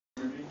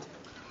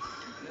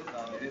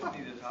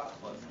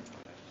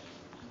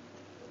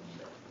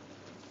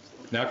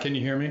Now can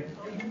you hear me?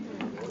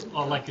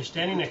 Oh, like you're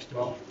standing next to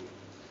me.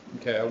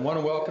 Okay, I want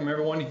to welcome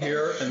everyone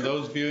here and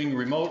those viewing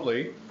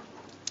remotely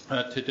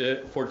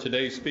for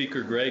today's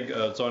speaker, Greg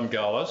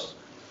Tsongalis.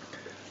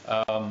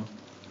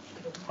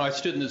 I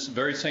stood in this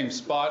very same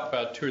spot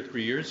about 2 or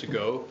 3 years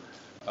ago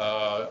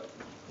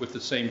with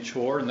the same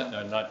chore,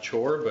 not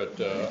chore, but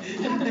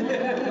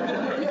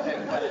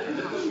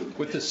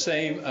with the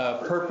same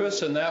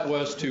purpose, and that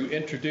was to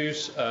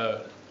introduce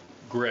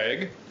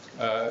Greg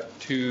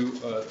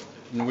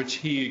in which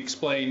he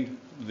explained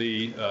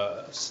the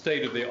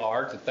state of the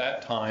art at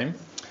that time.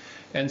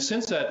 And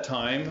since that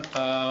time,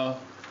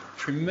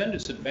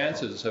 tremendous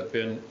advances have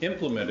been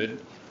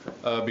implemented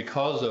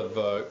because of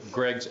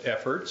Greg's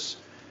efforts.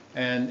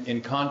 And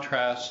in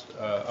contrast,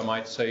 I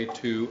might say,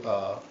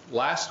 to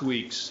last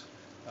week's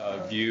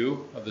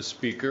view of the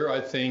speaker, I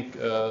think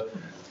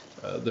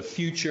the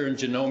future in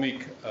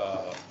genomic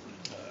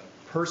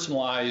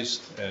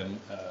personalized and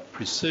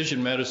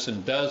precision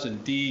medicine does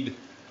indeed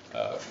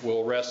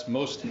will rest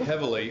most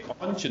heavily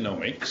on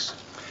genomics.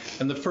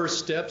 And the first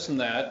steps in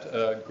that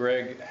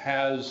Greg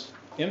has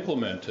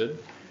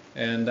implemented,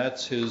 and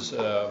that's his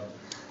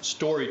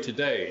story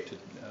today, to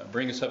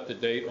bring us up to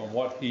date on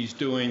what he's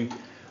doing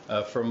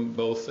from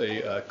both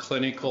a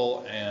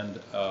clinical and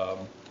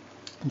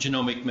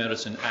genomic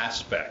medicine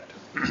aspect.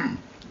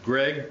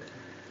 Greg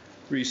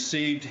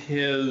received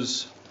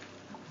his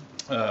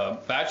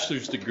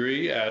bachelor's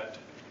degree at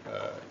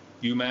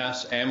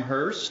UMass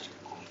Amherst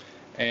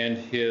and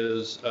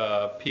his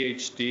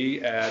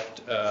PhD at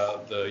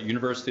the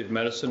University of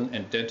Medicine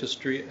and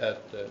Dentistry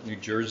at New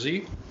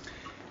Jersey.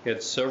 He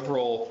had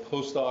several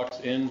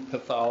postdocs in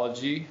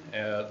pathology,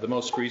 the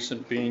most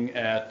recent being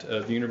at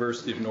the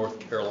University of North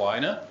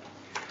Carolina.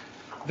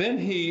 Then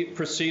he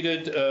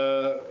proceeded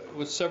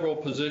with several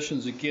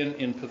positions again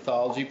in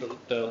pathology,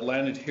 but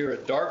landed here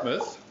at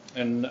Dartmouth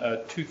in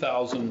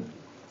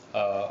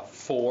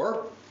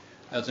 2004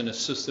 as an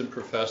assistant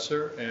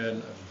professor,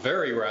 and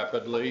very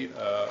rapidly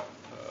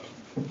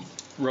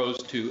rose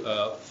to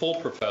full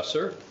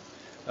professor.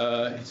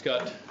 He's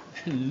got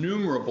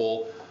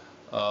innumerable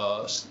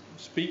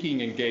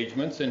speaking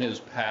engagements in his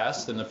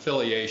past and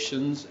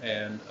affiliations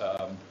and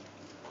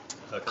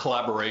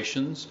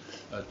collaborations,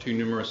 too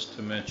numerous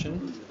to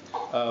mention.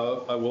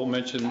 I will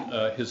mention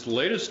his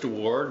latest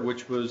award,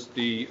 which was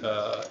the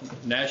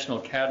National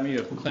Academy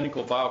of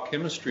Clinical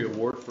Biochemistry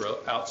Award for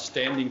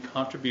outstanding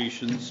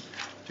contributions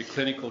to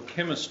clinical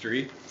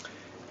chemistry,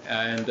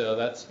 and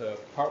that's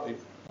partly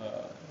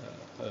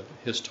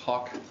his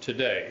talk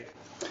today.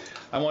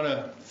 I want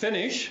to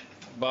finish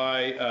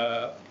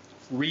by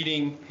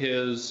reading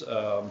his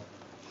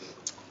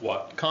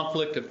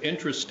conflict of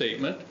interest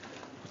statement,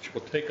 which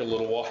will take a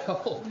little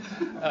while.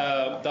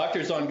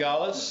 Dr.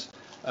 Tsongalis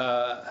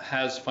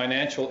has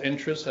financial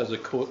interest as a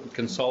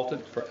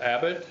consultant for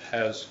Abbott,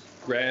 has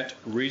grant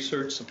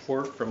research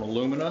support from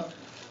Illumina,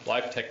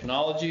 Life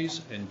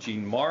Technologies, and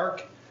Gene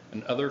Mark,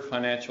 and other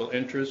financial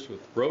interests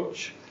with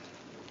Roche,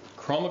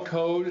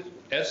 Chromacode,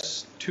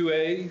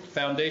 S2A,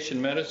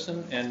 Foundation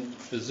Medicine, and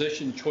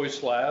Physician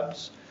Choice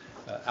Labs,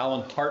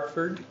 Alan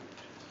Hartford.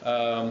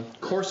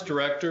 Course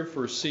director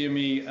for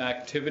CME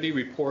activity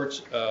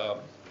reports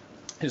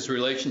his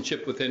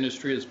relationship with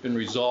industry has been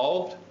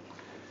resolved.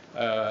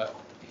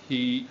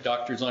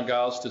 Dr.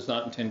 Tsongalis does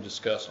not intend to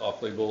discuss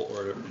off-label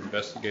or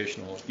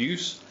investigational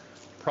use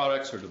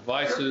products or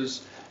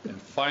devices.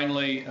 And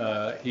finally,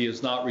 he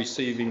is not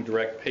receiving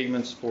direct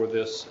payments for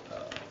this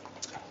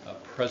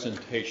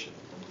presentation.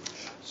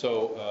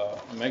 So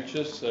I'm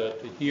anxious to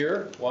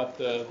hear what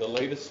the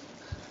latest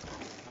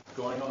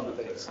going on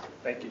today.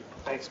 Thank you.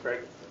 Thanks,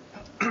 Greg.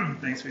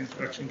 Thanks for the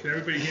introduction. Can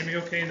everybody hear me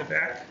okay in the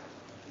back?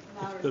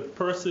 If the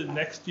person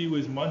next to you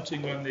is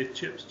munching on their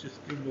chips, just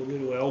give them a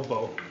little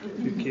elbow if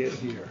you can't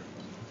hear.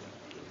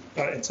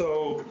 And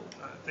so,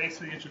 thanks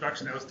for the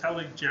introduction. I was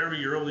telling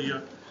Jerry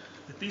earlier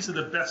that these are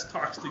the best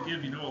talks to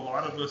give. You know, a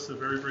lot of us are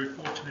very, very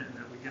fortunate in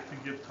that we get to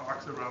give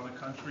talks around the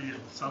country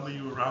and some of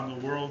you around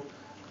the world,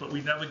 but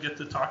we never get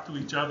to talk to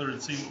each other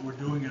and see what we're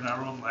doing in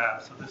our own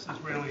lab. So this is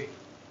really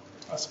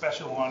a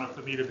special honor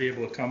for me to be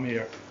able to come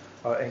here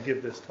and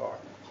give this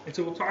talk. And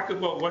so we'll talk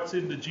about what's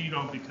in the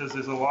genome, because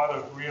there's a lot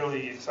of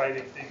really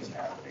exciting things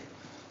happening.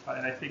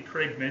 And I think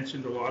Craig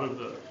mentioned a lot of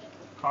the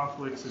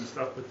conflicts and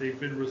stuff, but they've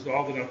been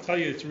resolved. And I'll tell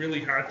you, it's really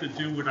hard to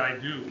do what I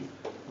do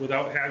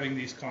without having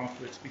these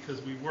conflicts,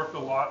 because we work a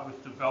lot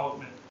with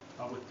development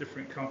with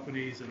different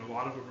companies, and a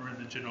lot of them are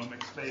in the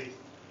genomic space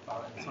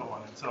and so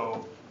on. And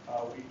so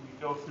we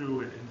go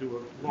through and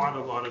do a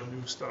lot of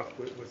new stuff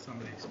with some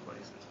of these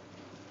places.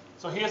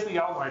 So here's the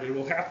outline. It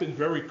will happen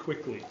very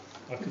quickly,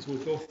 because we'll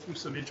go through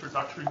some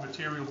introductory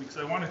material, because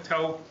I want to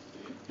tell,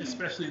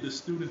 especially the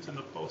students and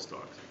the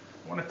postdocs,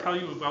 I want to tell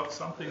you about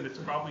something that's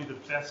probably the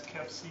best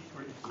kept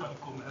secret in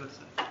clinical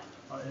medicine.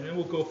 And then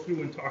we'll go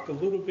through and talk a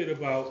little bit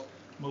about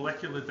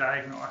molecular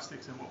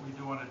diagnostics and what we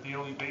do on a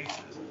daily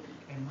basis,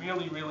 and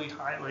really, really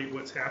highlight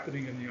what's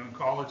happening in the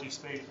oncology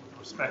space with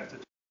respect to.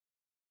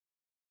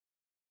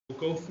 We'll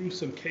go through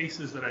some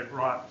cases that I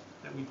brought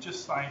that we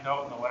just signed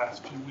out in the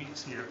last few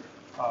weeks here,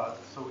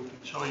 so we can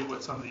show you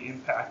what some of the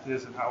impact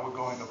is and how we're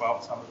going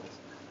about some of this.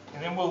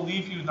 And then we'll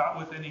leave you not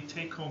with any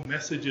take-home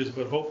messages,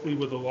 but hopefully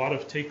with a lot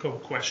of take-home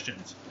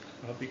questions,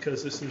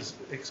 because this is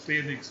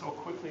expanding so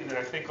quickly that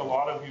I think a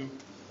lot of you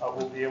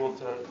will be able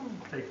to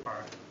take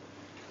part.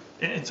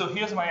 And so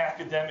here's my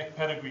academic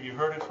pedigree. You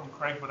heard it from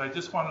Craig, but I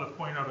just wanted to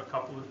point out a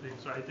couple of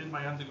things. So I did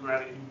my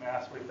undergrad at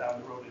UMass right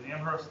down the road in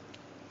Amherst.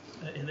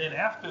 And then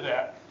after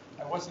that,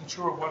 I wasn't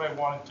sure what I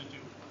wanted to do.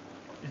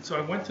 And so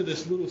I went to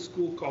this little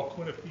school called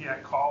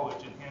Quinnipiac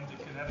College in Hamden,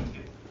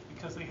 Connecticut,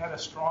 because they had a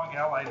strong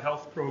allied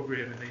health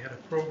program, and they had a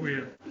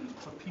program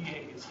for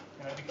PAs.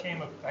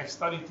 And I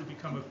studied to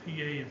become a PA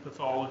in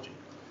pathology.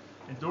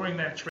 And during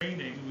that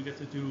training, we got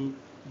to do,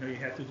 you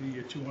had to do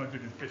your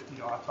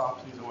 250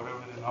 autopsies or whatever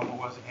the number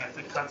was. And you had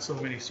to cut so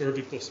many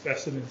surgical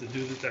specimens to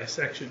do the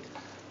dissection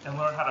and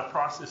learn how to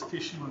process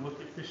tissue and look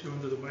at tissue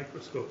under the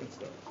microscope and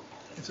stuff.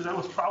 And so that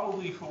was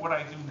probably, for what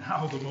I do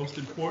now, the most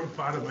important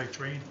part of my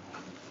training.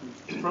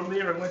 From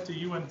there, I went to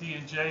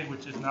UMD&J,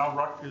 which is now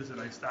Rutgers,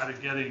 and I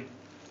started getting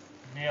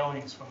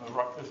mailings from the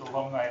Rutgers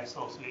Alumni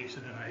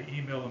Association, and I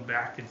emailed them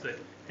back and said,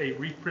 hey,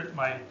 reprint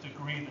my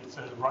degree that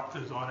says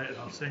Rutgers on it, and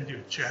I'll send you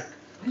a check.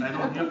 And I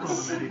don't hear from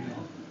them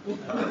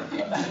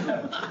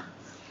anymore.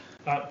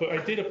 But I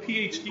did a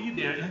PhD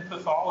there in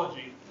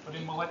pathology, but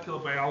in molecular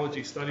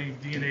biology, studying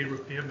DNA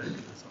repair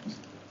mechanisms.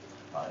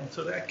 And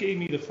so that gave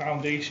me the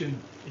foundation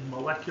in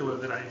molecular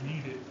that I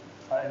needed.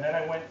 And then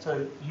I went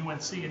to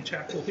UNC in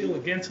Chapel Hill,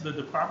 again to the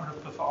Department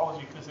of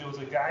Pathology, because there was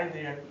a guy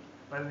there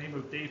by the name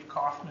of Dave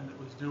Kaufman that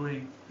was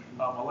doing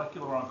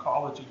molecular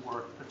oncology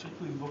work,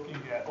 particularly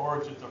looking at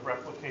origins of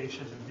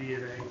replication in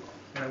DNA.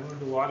 And I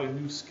learned a lot of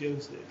new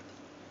skills there.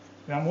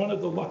 Now, I'm one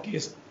of the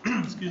luckiest,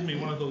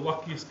 one of the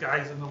luckiest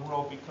guys in the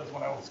world, because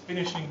when I was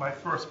finishing my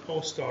first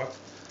postdoc,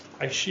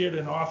 I shared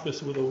an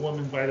office with a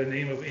woman by the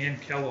name of Ann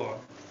Kellogg.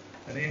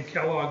 And Ann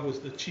Kellogg was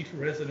the chief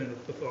resident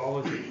of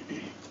pathology.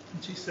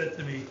 And she said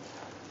to me,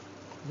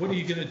 what are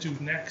you going to do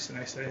next? And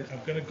I said, I'm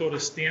going to go to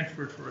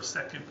Stanford for a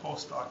second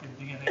postdoc in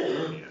DNA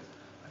repair.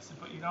 I said,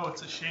 but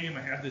it's a shame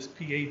I have this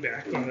PA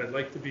background. I'd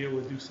like to be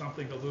able to do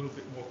something a little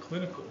bit more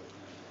clinical.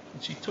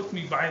 And she took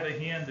me by the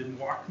hand and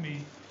walked me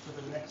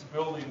to the next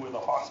building where the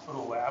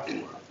hospital labs were.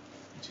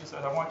 And she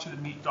said, I want you to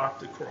meet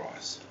Dr.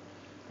 Cross.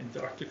 And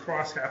Dr.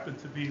 Cross happened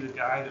to be the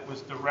guy that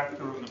was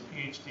director of the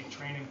PhD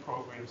training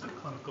programs in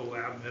clinical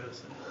lab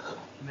medicine.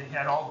 And they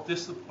had all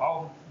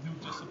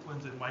new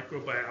disciplines in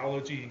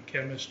microbiology and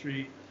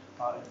chemistry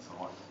and so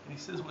on. And he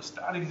says, we're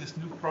starting this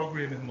new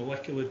program in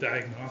molecular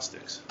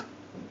diagnostics.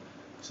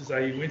 He says,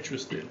 are you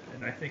interested?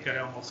 And I think I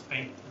almost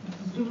fainted,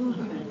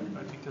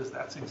 right? Because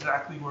that's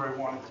exactly where I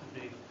wanted to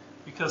be.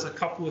 Because a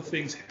couple of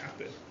things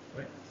happened,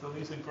 right? So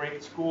these are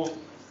great schools.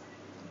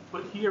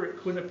 But here at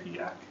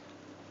Quinnipiac,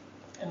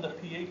 in the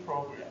PA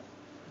program,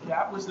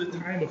 that was the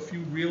time a few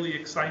really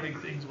exciting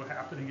things were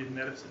happening in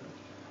medicine.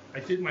 I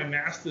did my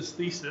master's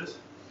thesis,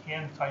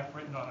 hand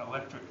typewritten on an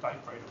electric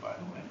typewriter, by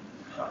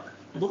the way,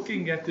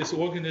 looking at this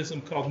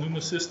organism called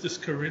Pneumocystis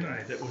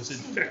carinii that was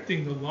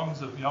infecting the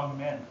lungs of young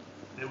men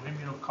that were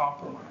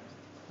immunocompromised.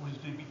 It was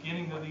the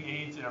beginning of the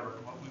AIDS era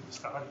and what we were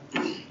starting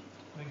to see.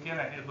 And again,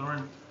 I had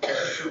learned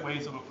different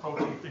ways of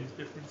approaching things,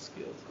 different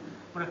skills.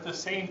 But at the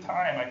same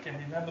time, I can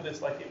remember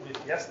this like it was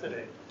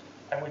yesterday.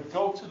 I would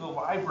go to the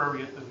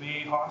library at the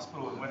VA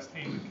hospital in West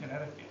Haven,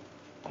 Connecticut,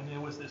 and there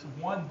was this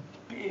one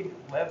big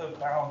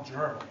leather-bound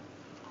journal.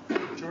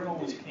 The journal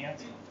was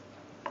cancer.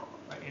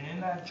 Right? And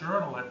in that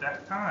journal at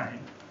that time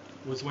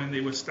was when they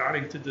were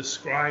starting to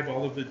describe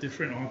all of the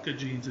different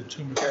oncogenes and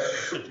tumor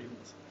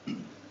pathogens.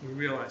 We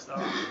realized,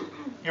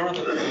 here are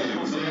the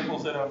clinical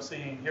samples that I'm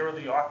seeing, here are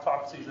the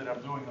autopsies that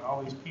I'm doing on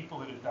all these people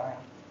that are dying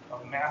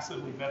of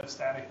massively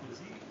metastatic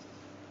disease.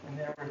 And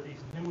there are these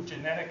new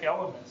genetic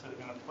elements that are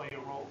going to play a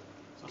role.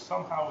 So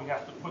somehow we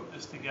have to put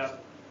this together.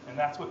 And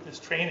that's what this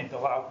training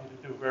allowed me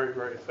to do very,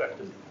 very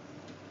effectively.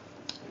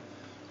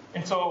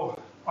 And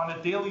so on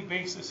a daily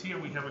basis here,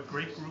 we have a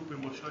great group,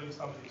 and we'll show you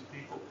some of these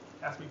people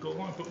as we go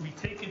along. But we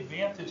take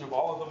advantage of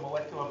all of the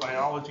molecular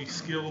biology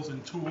skills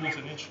and tools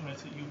and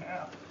instruments that you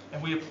have,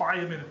 and we apply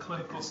them in a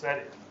clinical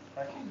setting.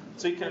 Right?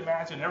 So you can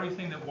imagine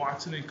everything that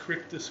Watson and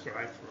Crick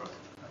described for us.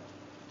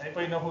 Right?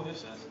 Anybody know who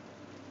this is?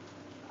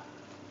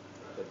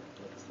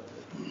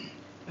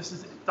 This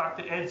is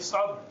Dr. Ed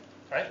Southern,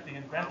 right? The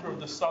inventor of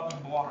the Southern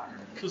blot.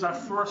 This was our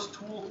first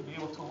tool to be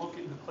able to look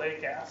at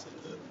nucleic acids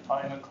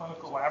in a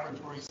clinical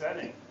laboratory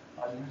setting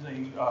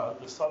using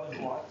the Southern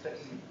blot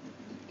technique.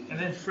 And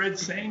then Fred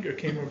Sanger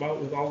came about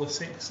with all the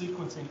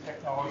sequencing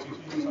technologies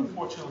we use.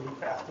 Unfortunately, he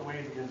passed away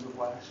at the end of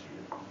last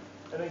year.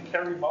 And then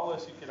Kerry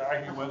Mullis, you could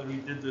argue whether he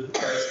did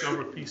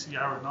discover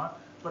PCR or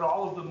not, but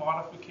all of the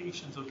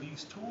modifications of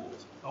these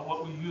tools are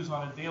what we use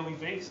on a daily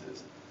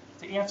basis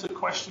to answer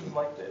questions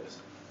like this.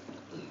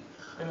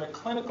 In a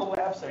clinical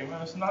lab setting,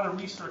 and it's not a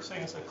research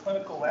setting, it's a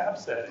clinical lab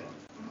setting,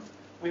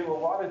 we have a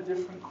lot of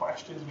different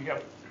questions. We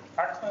have,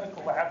 our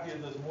clinical lab here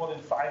does more than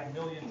 5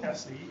 million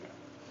tests a year.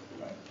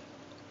 Right?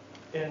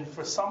 And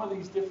for some of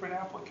these different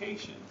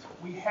applications,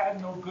 we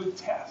had no good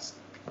test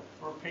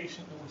for a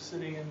patient who was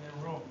sitting in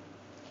their room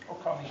or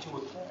coming to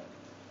a clinic.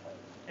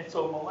 And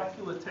so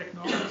molecular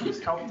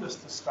technologies helped us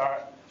to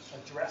start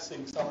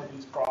addressing some of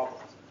these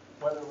problems,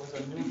 whether it was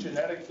a new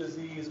genetic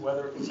disease,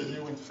 whether it was a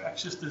new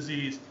infectious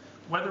disease,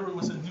 whether it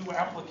was a new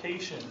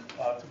application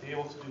to be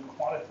able to do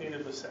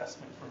quantitative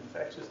assessment for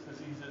infectious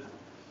diseases,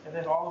 and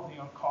then all of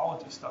the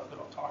oncology stuff that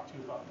I'll talk to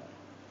you about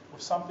now,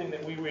 was something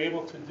that we were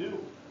able to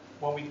do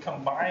when we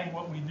combined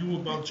what we knew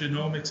about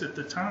genomics at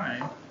the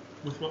time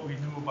with what we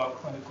knew about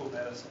clinical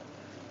medicine.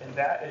 And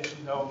that, as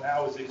you know,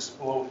 now is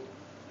exploding.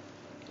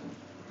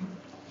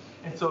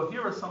 And so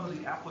here are some of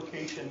the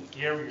application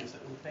areas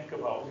that we think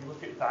about. We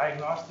look at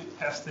diagnostic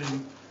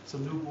testing,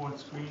 some newborn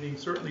screening,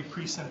 certainly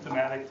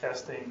pre-symptomatic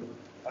testing,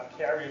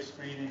 carrier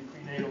screening,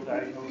 prenatal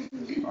diagnosis,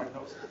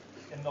 prognosis.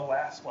 And the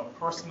last one,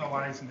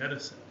 personalized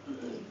medicine.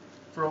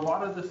 For a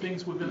lot of the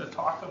things we're going to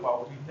talk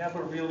about, we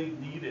never really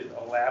needed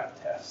a lab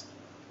test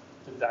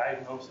to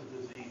diagnose a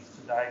disease,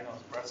 to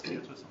diagnose breast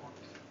cancer,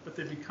 but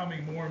they're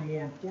becoming more and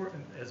more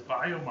important as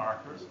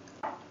biomarkers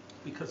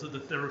because of the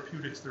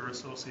therapeutics they're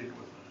associated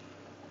with.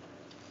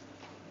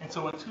 And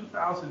so in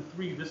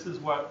 2003, this is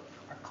what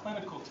our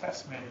clinical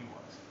test menu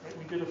was. Right?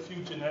 We did a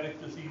few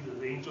genetic diseases,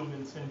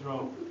 Angelman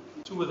syndrome,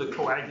 2 of the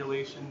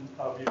coagulation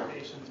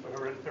mutations for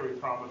hereditary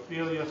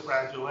thrombophilia,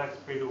 Fragile X,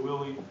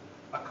 Prader-Willi,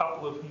 a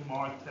couple of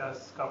hem-onc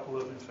tests, a couple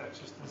of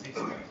infectious disease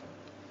tests.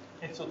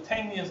 And so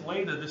 10 years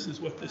later, this is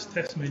what this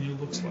test menu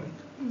looks like.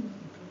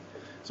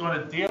 So on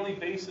a daily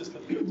basis, the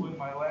people in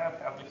my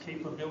lab have the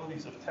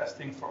capabilities of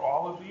testing for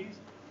all of these,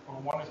 or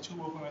 1 or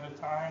 2 of them at a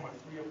time, or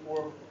 3 or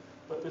 4 of them,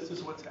 but this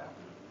is what's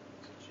happening.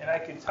 And I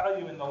can tell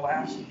you in the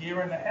last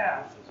year and a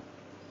half,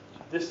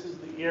 this is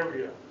the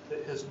area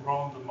that has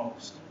grown the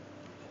most.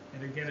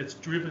 And again, it's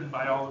driven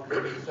by all of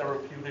the new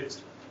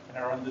therapeutics and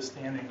our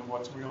understanding of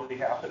what's really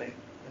happening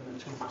in the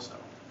tumor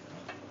cell.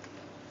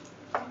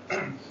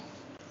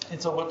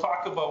 And so we'll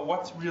talk about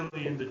what's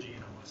really in the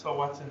genome. So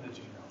what's in the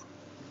genome?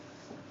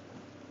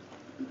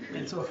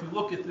 And so if you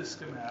look at this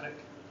schematic,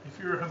 if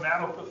you're a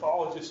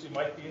hematopathologist, you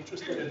might be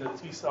interested in the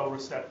T cell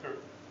receptor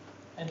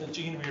and the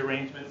gene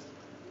rearrangements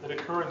that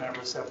occur in that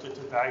receptor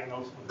to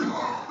diagnose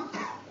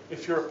lymphoma.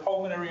 If you're a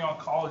pulmonary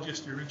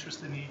oncologist, you're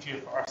interested in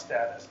EGFR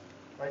status,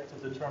 right,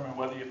 to determine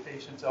whether your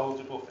patient's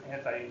eligible for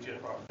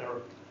anti-EGFR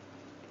therapy.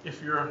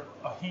 If you're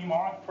a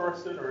hem-onc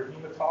person or a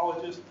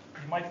hematologist,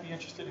 you might be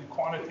interested in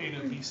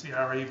quantitative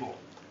BCR-ABL,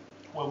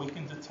 where we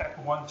can detect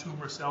 1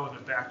 tumor cell in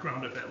a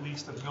background of at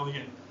least 1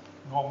 million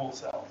normal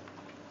cells.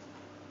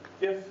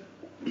 If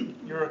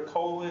you're a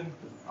colon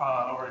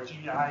or a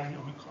GI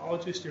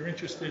oncologist, you're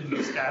interested in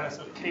the status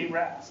of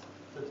KRAS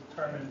to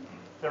determine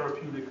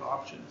therapeutic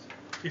options.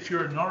 If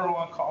you're a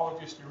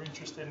neuro-oncologist, you're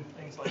interested in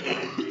things like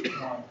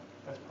IDH1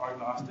 as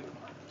prognostic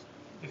markers.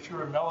 If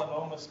you're a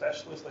melanoma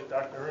specialist like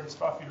Dr.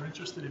 Ernstoff, you're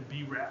interested in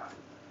BRAF,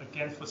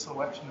 again for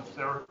selection of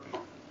therapy.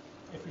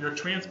 If you're a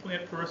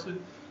transplant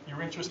person,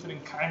 you're interested in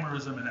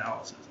chimerism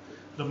analysis,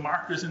 the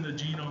markers in the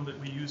genome that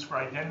we use for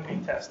identity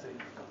testing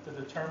to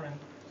determine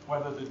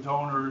whether the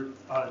donor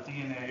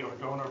DNA or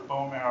donor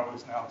bone marrow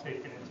is now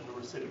taken into the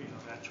recipient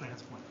of that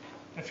transplant.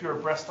 If you're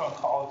a breast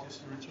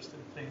oncologist, you're interested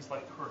in things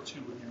like HER2,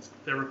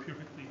 against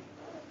therapeutically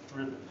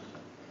driven.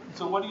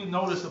 So what do you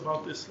notice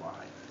about this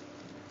slide?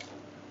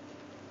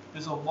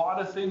 There's a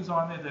lot of things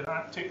on there that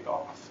aren't ticked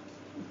off.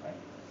 Right?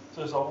 So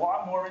there's a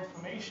lot more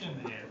information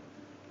there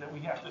that we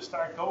have to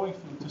start going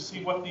through to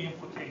see what the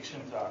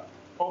implications are,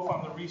 both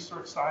on the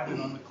research side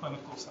and on the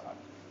clinical side.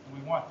 And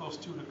we want those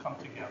 2 to come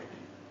together.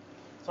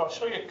 So I'll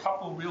show you a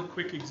couple real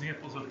quick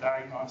examples of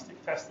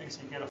diagnostic testing so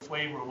you get a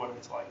flavor of what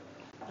it's like.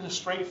 There's a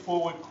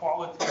straightforward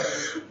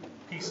qualitative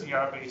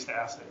PCR-based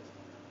assay.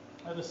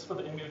 This is for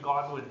the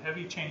immunoglobulin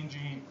heavy chain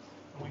gene,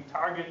 and we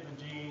target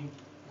the gene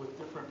with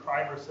different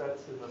primer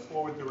sets in the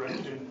forward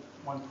direction,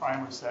 1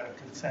 primer set, a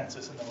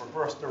consensus in the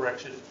reverse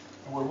direction,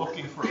 and we're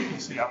looking for a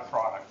PCR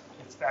product.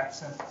 It's that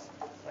simple.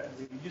 Right?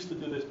 We used to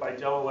do this by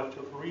gel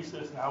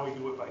electrophoresis, now we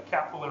do it by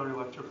capillary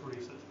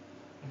electrophoresis.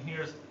 And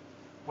here's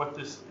what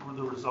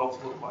the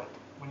results look like.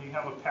 When you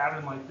have a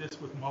pattern like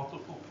this with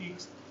multiple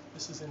peaks,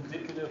 this is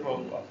indicative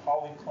of a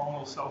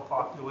polyclonal cell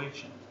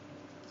population.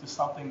 This is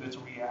something that's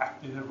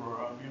reactive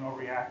or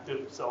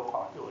immunoreactive cell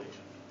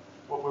population.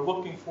 What we're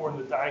looking for in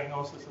the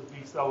diagnosis of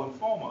B-cell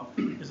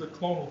lymphoma is a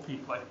clonal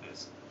peak like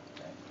this.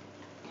 Okay?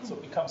 So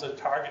it becomes a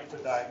target for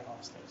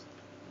diagnostics.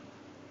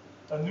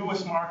 The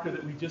newest marker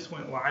that we just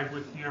went live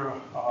with here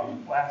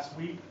last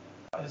week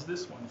is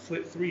this one,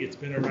 FLT3. It's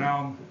been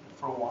around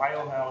for a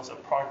while now as a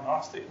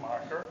prognostic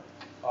marker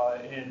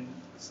in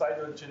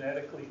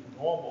cytogenetically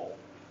normal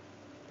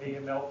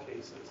AML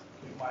cases,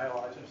 acute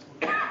myelogenous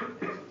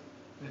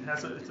leukemia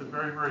cases. It's a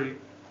very, very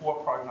poor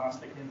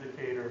prognostic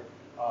indicator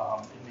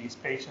in these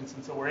patients,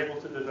 and so we're able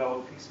to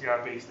develop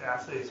PCR-based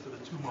assays for the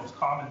 2 most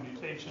common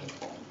mutations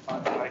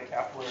by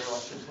capillary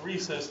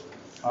electrophoresis.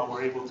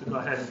 We're able to go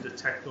ahead and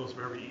detect those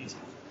very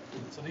easily.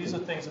 So these are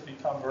things that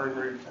become very,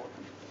 very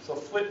important. So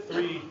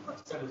FLT3, I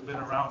said, has been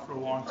around for a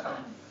long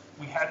time.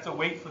 We had to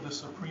wait for the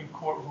Supreme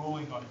Court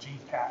ruling on gene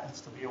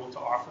patents to be able to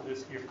offer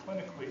this here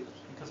clinically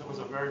because it was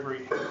a very,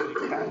 very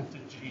heavily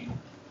patented gene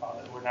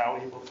that we're now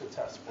able to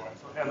test for. And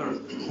so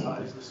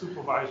Heather is the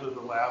supervisor of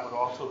the lab, but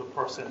also the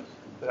person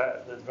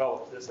that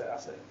developed this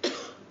assay.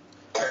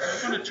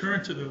 I'm going to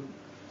turn to the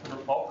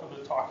bulk of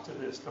the talk to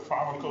this, the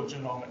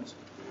pharmacogenomics.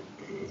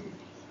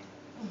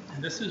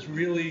 And this is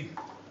really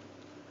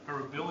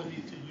our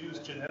ability to use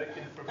genetic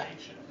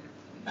information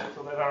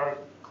so that our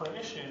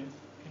clinician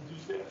can do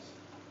this,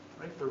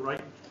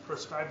 right?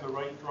 Prescribe the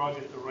right drug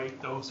at the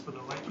right dose for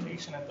the right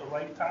patient at the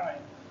right time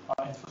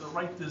and for the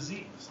right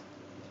disease.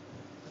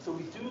 And so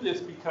we do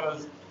this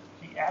because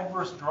the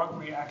adverse drug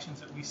reactions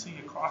that we see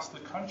across the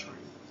country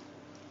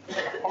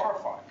are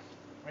horrifying.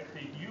 Right?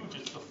 They're huge.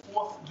 It's the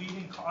 4th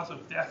leading cause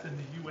of death in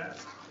the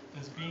U.S.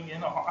 is being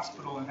in a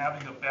hospital and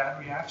having a bad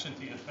reaction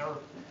to your therapy.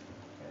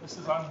 And this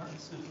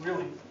is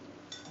really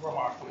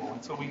remarkable.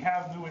 And so we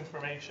have new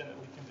information that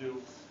we can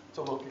do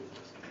to look at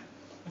this.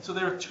 And so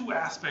there are 2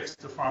 aspects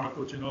to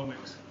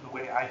pharmacogenomics, the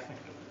way I think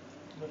of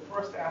it. The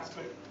first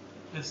aspect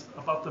is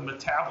about the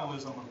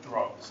metabolism of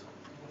drugs.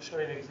 I'll show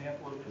you an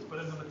example of this. But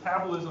in the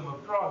metabolism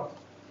of drugs,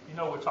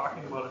 we're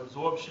talking about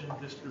absorption,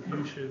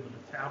 distribution,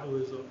 the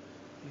metabolism,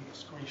 the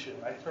excretion.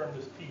 I term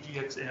this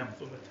PGXM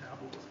for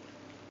metabolism.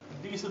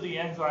 And these are the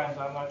enzymes.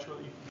 I'm not sure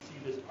that you can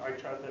see this pie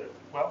chart that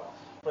well,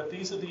 but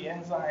these are the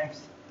enzymes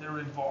that are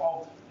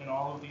involved in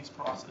all of these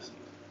processes.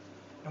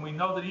 And we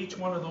know that each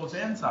one of those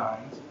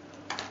enzymes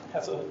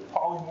has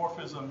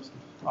polymorphisms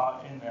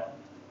in them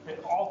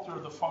that alter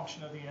the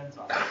function of the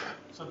enzyme.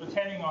 So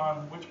depending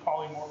on which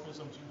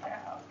polymorphisms you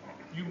have,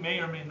 you may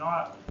or may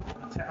not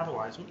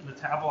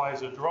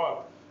metabolize a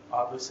drug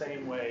the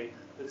same way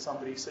that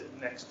somebody sitting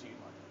next to you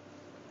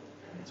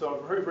might. And so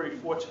I'm very, very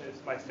fortunate.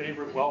 It's my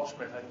favorite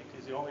Welshman. I think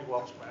he's the only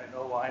Welshman I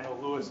know, Lionel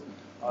Lewis,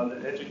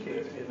 that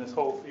educates me in this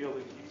whole field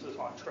and keeps us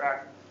on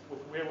track with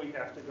where we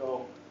have to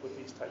go with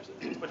these types of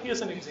things. But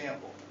here's an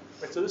example.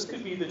 Right, so this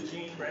could be the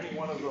gene for any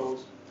one of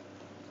those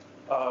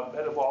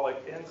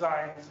metabolic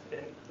enzymes,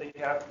 and they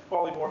have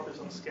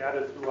polymorphisms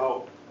scattered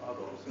throughout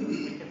those.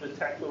 We can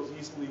detect those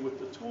easily with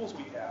the tools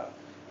we have.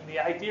 And the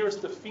idea is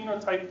to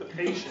phenotype the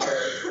patient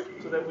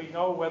so that we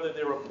know whether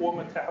they're a poor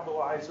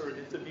metabolizer, an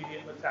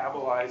intermediate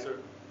metabolizer,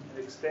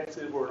 an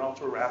extensive or an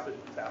ultra-rapid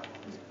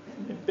metabolizer.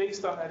 And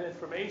based on that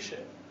information,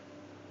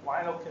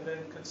 Lionel can then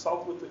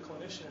consult with the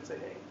clinician and say,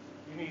 hey,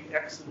 you need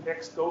X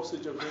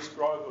dosage of this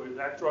drug, or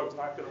that drug's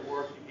not going to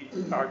work, you need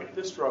to target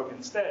this drug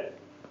instead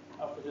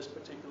for this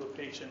particular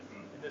patient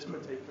in this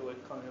particular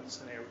clinical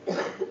scenario.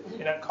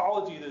 In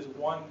oncology, there's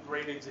one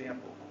great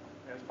example,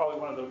 and it's probably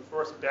one of the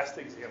first best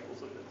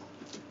examples of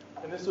this.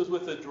 And this was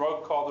with a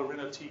drug called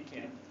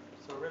irinotecan.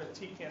 So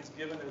irinotecan is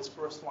given as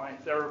first-line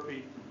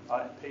therapy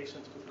in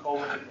patients with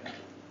colon cancer.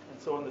 And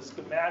so in the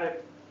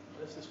schematic,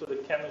 this is for the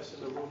chemists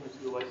in the room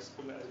if you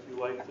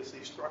like to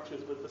see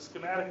structures, but the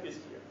schematic is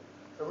here.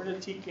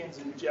 Irinotecan is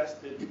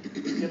ingested,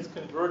 gets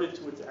converted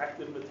to its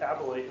active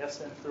metabolite,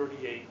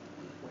 SN38,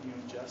 when you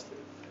ingest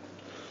it.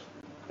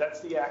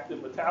 That's the active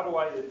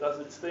metabolite. It does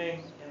its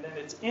thing, and then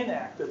it's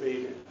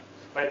inactivated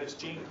by this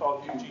gene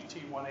called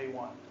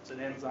UGT1A1. It's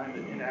an enzyme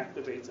that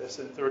inactivates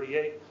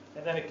SN38,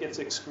 and then it gets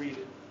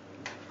excreted.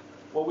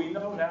 What we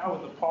know now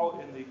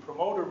in the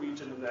promoter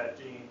region of that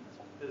gene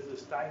is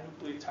this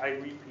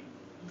dinucleotide repeat,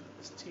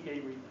 this TA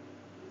repeat.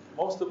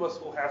 Most of us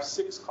will have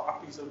 6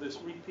 copies of this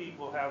repeat.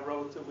 We'll have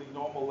relatively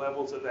normal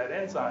levels of that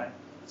enzyme.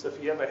 So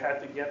if you ever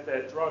had to get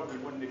that drug, you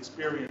wouldn't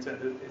experience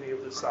any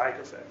of the side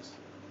effects.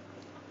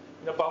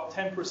 In about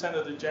 10%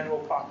 of the general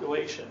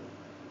population,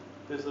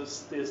 there's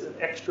an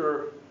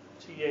extra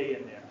TA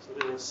in there. So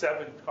there were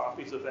 7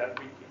 copies of that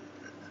repeat.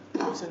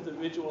 Those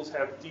individuals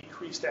have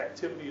decreased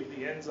activity of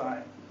the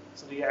enzyme.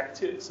 So the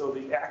active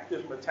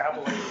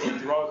metabolite of the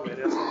drug, that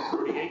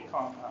SN38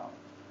 compound,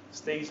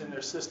 stays in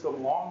their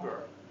system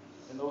longer.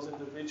 And those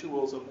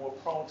individuals are more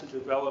prone to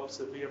develop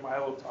severe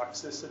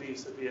myelotoxicity,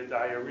 severe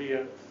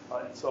diarrhea,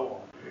 and so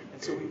on.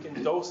 And so we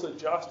can dose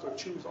adjust or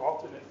choose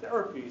alternate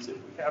therapies if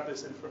we have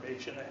this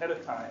information ahead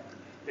of time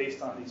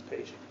based on these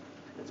patients.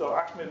 And so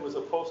Ahmed was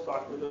a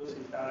postdoc with us.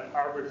 He's down at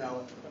Harvard now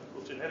in the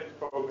clinical genetics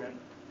program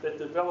that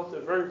developed a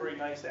very, very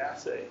nice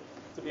assay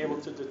to be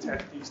able to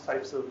detect these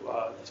types of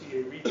TA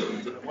repeats.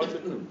 And it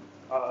wasn't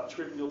a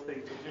trivial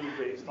thing to do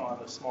based on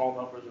the small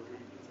numbers of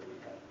repeats that we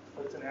had.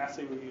 But it's an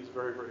assay we use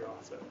very, very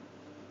often.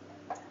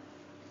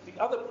 The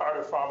other part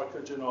of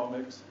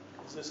pharmacogenomics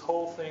is this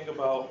whole thing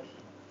about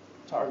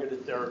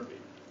targeted therapy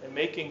and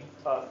making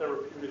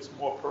therapeutics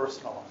more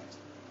personalized.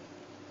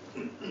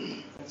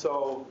 And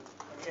so,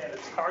 again,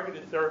 it's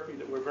targeted therapy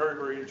that we're very,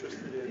 very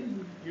interested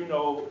in. You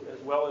know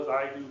as well as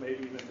I do,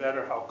 maybe even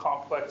better, how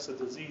complex a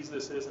disease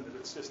this is, and that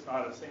it's just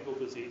not a single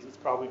disease. It's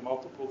probably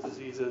multiple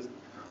diseases.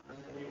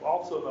 And you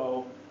also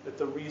know that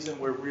the reason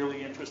we're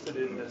really interested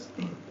in this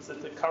is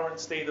that the current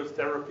state of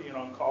therapy in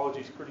oncology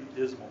is pretty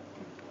dismal.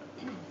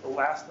 The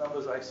last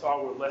numbers I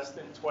saw were less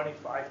than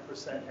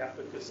 25%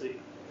 efficacy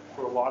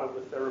for a lot of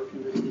the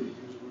therapeutics that we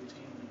use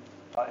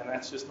routinely, and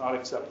that's just not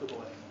acceptable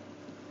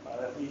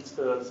anymore. That leads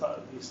to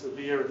these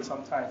severe and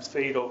sometimes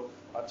fatal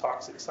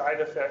toxic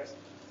side effects,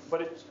 but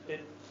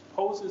it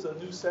poses a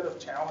new set of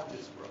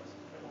challenges for us.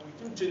 And when we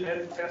do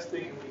genetic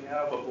testing and we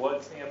have a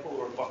blood sample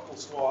or a buccal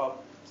swab,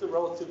 it's a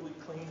relatively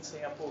clean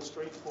sample,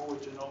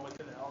 straightforward genomic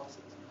analysis.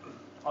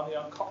 On the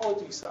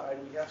oncology side,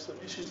 we have some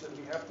issues that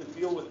we have to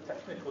deal with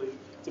technically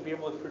to be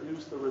able to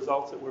produce the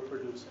results that we're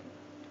producing.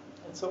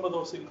 And some of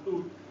those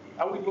include,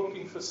 are we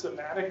looking for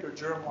somatic or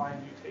germline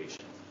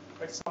mutations,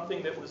 right?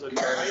 Something that was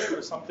acquired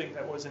or something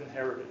that was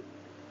inherited.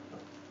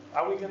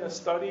 Are we going to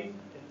study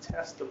and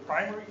test the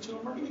primary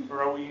tumor,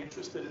 or are we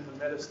interested in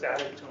the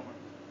metastatic tumor?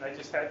 And I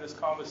just had this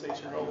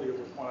conversation earlier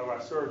with one of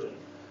our surgeons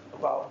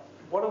about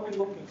what are we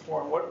looking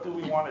for and what do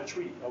we want to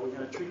treat? Are we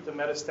going to treat the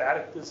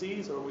metastatic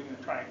disease, or are we going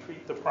to try and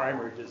treat the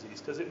primary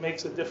disease? Because it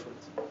makes a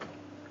difference.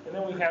 And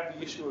then we have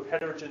the issue of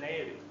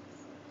heterogeneity.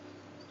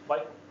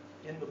 Like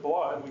in the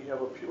blood, we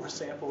have a pure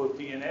sample of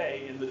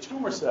DNA. In the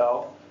tumor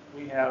cell,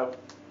 we have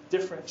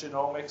different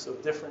genomics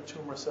of different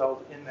tumor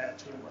cells in that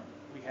tumor.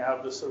 We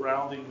have the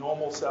surrounding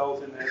normal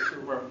cells in that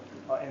tumor,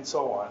 and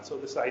so on. So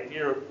this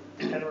idea of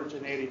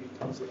heterogeneity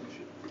becomes an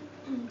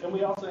issue. And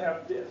we also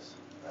have this.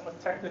 I'm a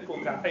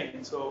technical guy,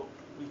 and so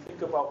we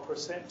think about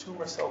percent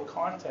tumor cell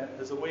content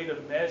as a way to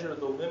measure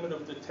the limit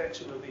of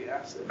detection of the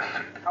assay.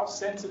 How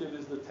sensitive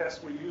is the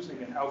test we're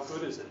using, and how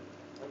good is it?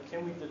 Like,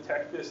 can we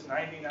detect this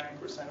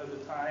 99% of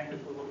the time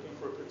if we're looking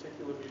for a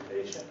particular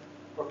mutation,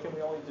 or can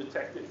we only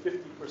detect it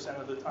 50%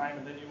 of the time,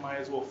 and then you might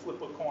as well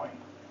flip a coin?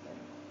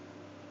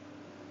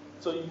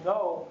 So you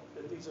know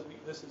that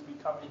this is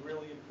becoming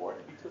really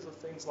important because of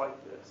things like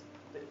this.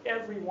 That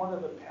every one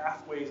of the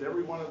pathways,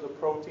 every one of the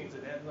proteins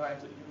and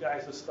enzymes that you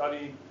guys are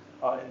studying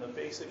in the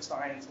basic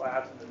science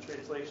labs and the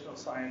translational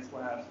science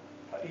labs,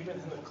 even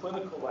in the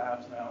clinical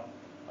labs now,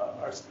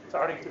 are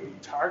starting to be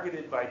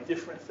targeted by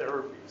different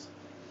therapies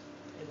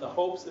in the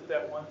hopes that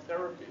that one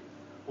therapy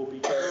will be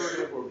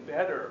curative or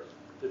better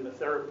than the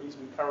therapies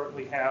we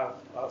currently have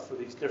for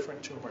these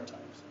different tumor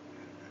types.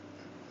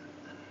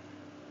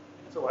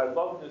 So I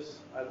love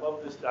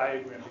this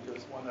diagram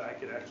because it's one that I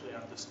could actually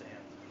understand.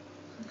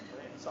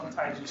 Right? And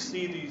sometimes you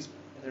see these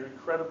and they're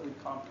incredibly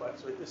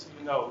complex. Right? This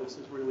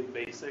is really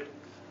basic,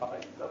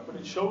 but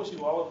it shows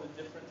you all of the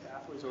different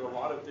pathways, or a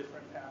lot of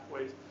different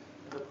pathways,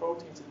 and the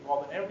proteins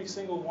involved, and every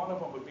single one of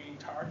them are being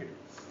targeted.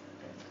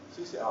 Okay?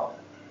 So you say, oh,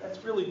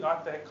 that's really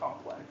not that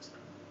complex,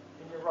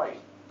 and you're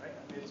right. Right?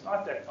 I mean, it's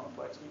not that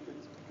complex. We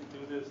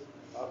could do this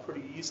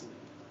pretty easily.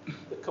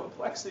 The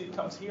complexity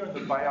comes here in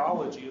the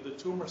biology of the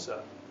tumor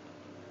cell.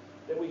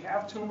 That we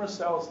have tumor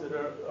cells that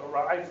are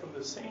arrived from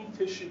the same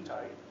tissue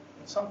type,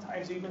 and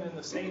sometimes even in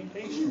the same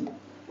patient,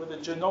 where the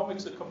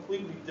genomics are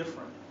completely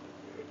different.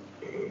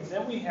 And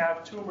then we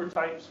have tumor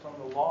types from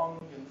the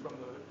lung and from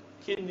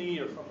the kidney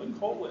or from the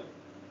colon,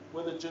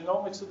 where the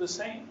genomics are the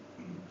same.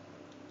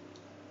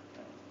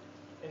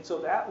 And so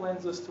that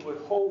lends us to a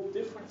whole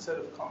different set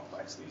of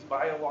complexities,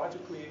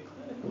 biologically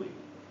and clinically,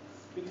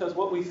 because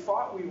what we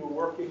thought we were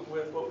working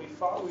with, what we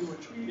thought we were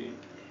treating,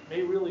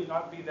 may really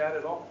not be that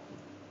at all.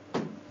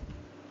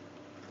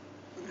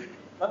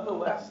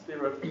 Nonetheless,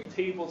 there are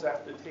tables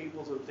after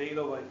tables of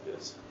data like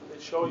this that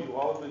show you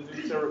all of the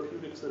new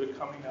therapeutics that are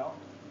coming out,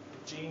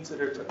 the genes that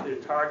they're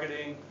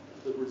targeting,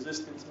 the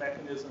resistance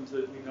mechanisms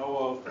that we know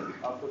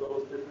of for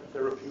those different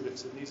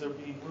therapeutics, and these are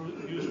being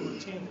used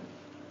routinely.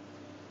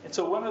 And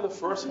so one of the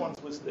first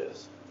ones was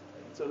this.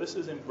 So this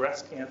is in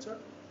breast cancer.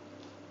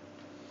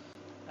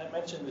 I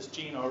mentioned this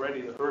gene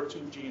already, the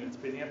HER2 gene. It's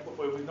been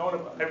amplified. We've known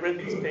about. I read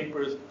these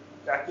papers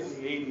back in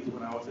the 80s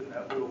when I was in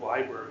that little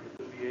library at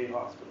the VA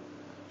hospital,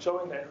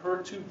 showing that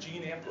HER2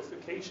 gene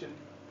amplification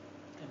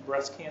in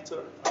breast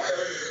cancer,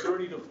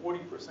 30 to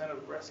 40%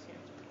 of breast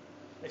cancer.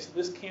 They said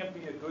this can't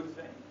be a good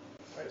thing.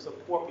 Right? It's a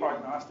poor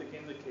prognostic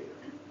indicator.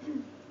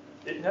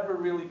 It never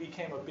really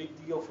became a big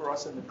deal for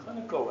us in the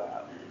clinical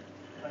lab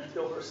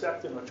until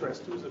Herceptin or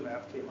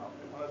trastuzumab came out.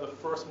 One of the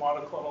first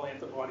monoclonal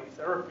antibody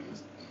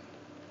therapies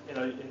in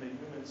a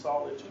human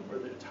solid tumor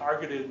that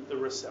targeted the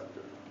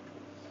receptor.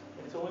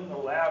 And so in the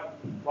lab,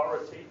 Laura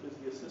Tate is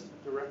the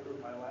assistant director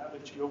of my lab,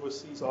 and she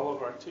oversees all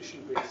of our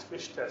tissue-based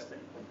fish testing.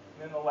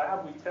 And in the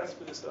lab, we test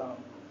for this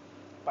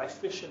by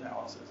fish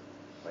analysis.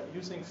 By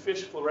using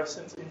fish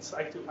fluorescence in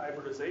situ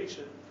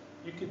hybridization,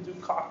 you can do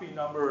copy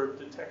number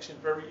detection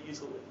very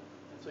easily.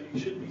 And so you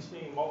should be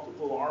seeing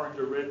multiple orange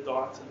or red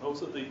dots, and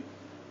those are the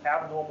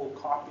abnormal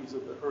copies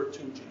of the HER2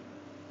 gene.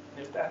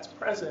 And if that's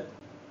present,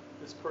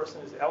 this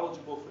person is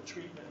eligible for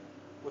treatment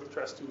with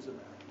trastuzumab.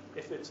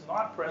 If it's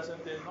not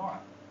present, they're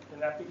not.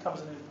 And that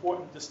becomes an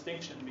important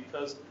distinction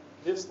because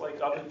this,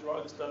 like other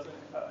drugs,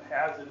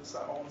 has its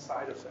own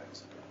side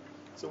effects.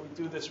 So we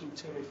do this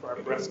routinely for our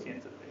breast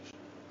cancer patients.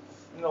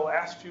 In the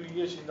last few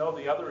years,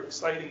 the other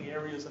exciting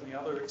areas and the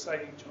other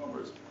exciting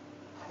tumors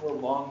were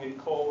lung and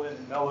colon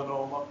and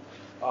melanoma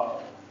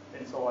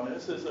and so on. And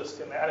this is a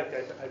schematic.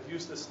 I've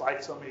used this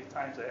slide so many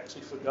times, I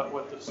actually forgot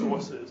what the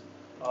source is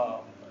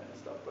and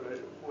stuff. But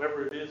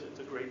whoever it is, it's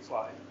a great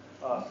slide.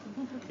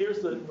 Here's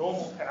the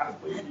normal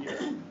pathway here,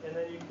 and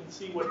then you can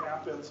see what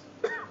happens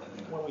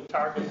when we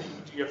target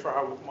the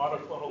EGFR with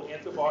monoclonal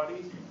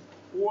antibodies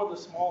or the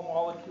small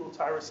molecule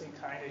tyrosine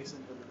kinase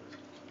inhibitors.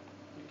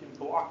 You can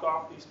block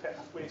off these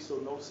pathways so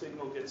no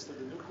signal gets to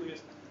the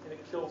nucleus, and and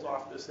it kills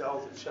off the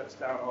cells and shuts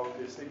down all of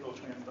their signal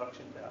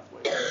transduction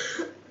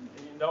pathways.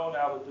 And you know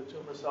now that the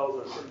tumor cells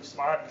are pretty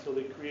smart, so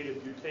they create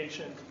a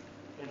mutation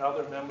in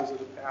other members of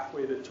the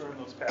pathway that turn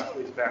those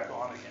pathways back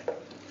on again.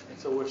 And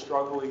so we're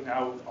struggling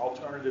now with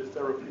alternative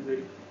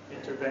therapeutic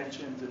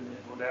interventions and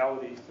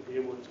modalities to be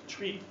able to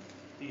treat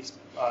these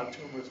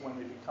tumors when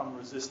they become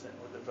resistant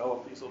or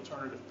develop these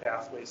alternative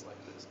pathways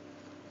like this.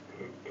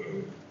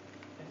 And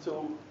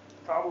so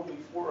probably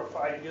 4 or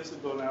 5 years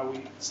ago now,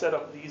 we set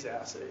up these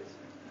assays.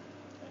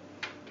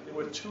 There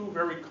were 2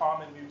 very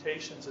common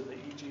mutations in the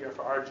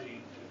EGFR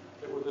gene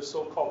that were the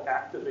so-called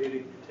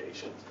activating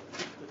mutations.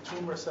 The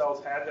tumor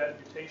cells had that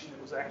mutation.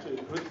 It was actually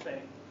a good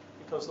thing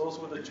because those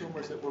were the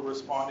tumors that were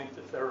responding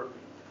to therapy.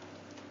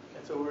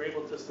 And so we were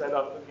able to set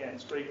up, again,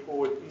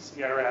 straightforward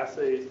PCR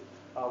assays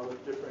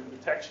with different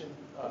detection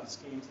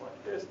schemes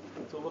like this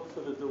to look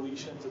for the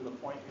deletions and the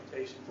point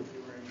mutations if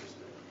you were interested.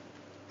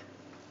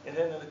 And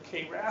then the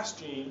KRAS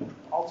gene,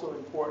 also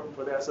important,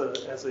 but as a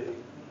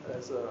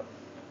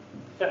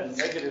kind of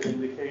negative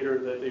indicator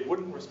that they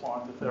wouldn't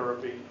respond to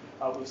therapy,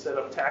 we set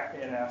up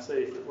TACMAN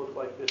assays that looked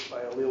like this by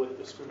allelic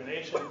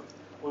discrimination,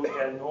 where we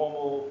had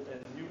normal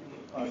and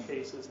mutant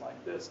cases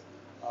like this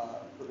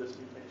for this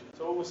mutation.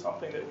 So it was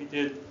something that we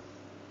did,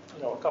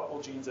 a couple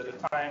genes at a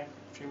time,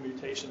 a few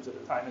mutations at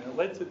a time, and it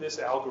led to this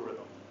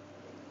algorithm.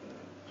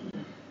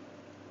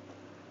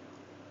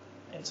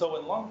 And so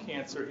in lung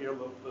cancer here,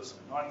 the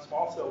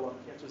non-small cell lung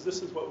cancers,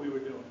 this is what we were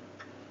doing.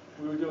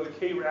 We were doing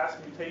KRAS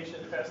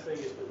mutation testing.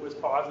 If it was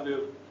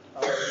positive,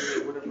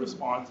 it wouldn't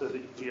respond to the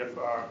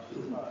EGFR,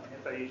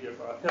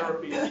 anti-EGFR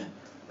therapy.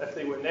 If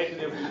they were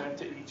negative, we went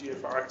to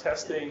EGFR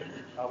testing.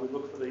 We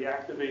looked for the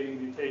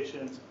activating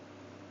mutations.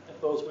 If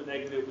those were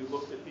negative, we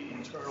looked at the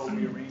internal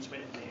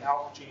rearrangement in the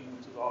ALK gene,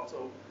 which is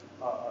also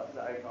a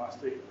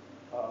diagnostic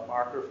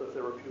marker for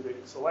therapeutic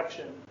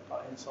selection,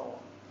 and so on.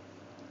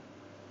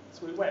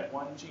 So we went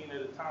 1 gene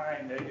at a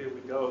time, negative, we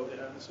go.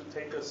 And this would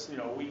take us,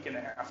 a week and a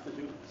half to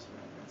do this,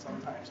 and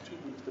sometimes 2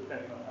 weeks,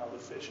 depending on how the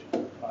FISH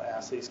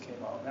assays came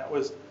out. And that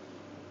was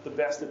the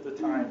best at the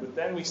time. But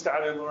then we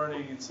started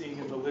learning and seeing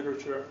in the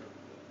literature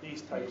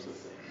these types of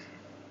things.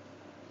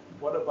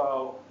 What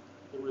about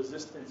the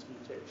resistance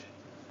mutation?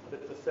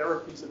 That the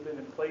therapies have been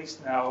in place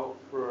now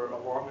for a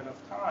long enough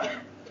time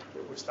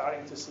that we're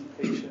starting to see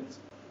patients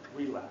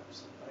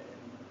relapse, right?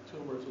 And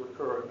tumors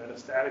recur,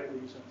 metastatic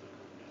lesions occur.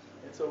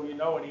 And so we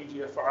know in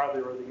EGFR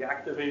there are the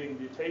activating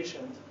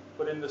mutations,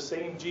 but in the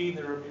same gene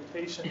there are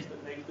mutations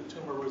that make the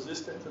tumor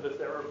resistant to the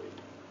therapy.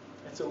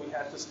 And so we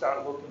had to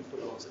start looking for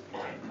those. It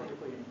became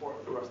critically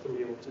important for us to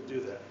be able to do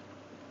that.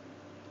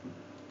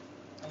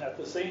 And at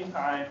the same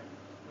time,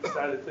 we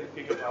started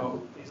thinking about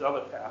these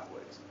other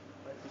pathways,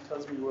 right?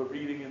 Because we were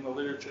reading in the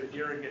literature,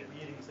 hearing at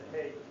meetings that,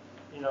 hey,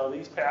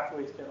 these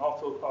pathways can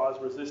also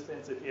cause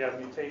resistance if you have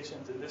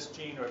mutations in this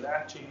gene or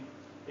that gene.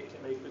 It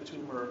can make the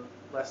tumor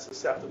less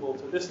susceptible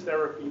to this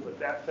therapy, but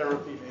that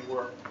therapy may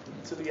work.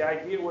 So the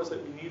idea was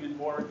that we needed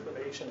more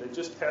information, that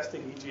just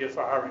testing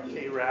EGFR and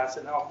KRAS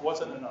and ALK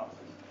wasn't enough.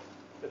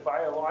 That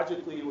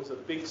biologically it was a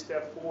big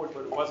step forward,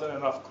 but it wasn't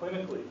enough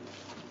clinically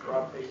for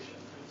our patients.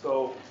 And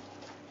so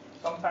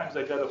sometimes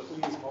I got to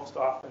please, most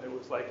often it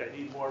was like, I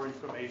need more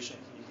information.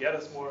 Can you get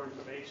us more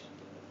information?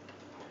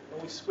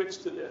 And we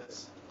switched to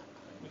this.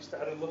 We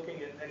started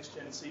looking at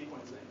next-gen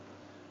sequencing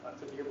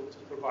to be able to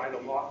provide a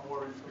lot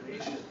more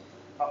information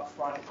up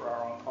front for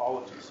our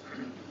oncologists.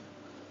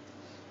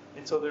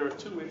 And so there are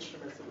 2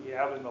 instruments that we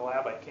have in the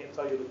lab. I can't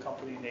tell you the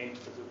company names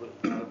because it was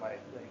part of my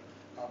thing.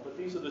 But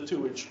these are the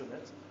 2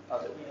 instruments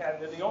that we had.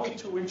 They're the only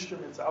 2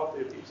 instruments out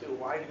there. People say, well,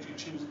 why did you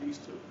choose these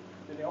 2?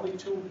 They're the only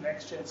 2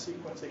 next-gen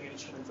sequencing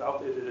instruments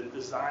out there that are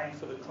designed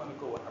for the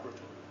clinical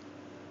laboratory.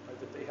 Right?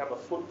 That they have a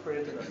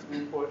footprint and a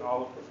throughput and all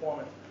the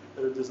performance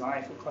that are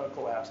designed for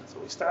clinical labs. And so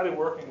we started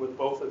working with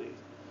both of these.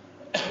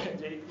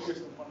 Jay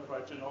Peterson, one of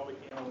our genomic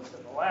analysts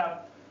in the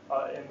lab,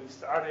 and we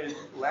started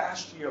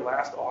last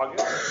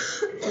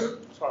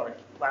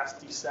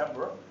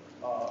December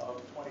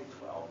of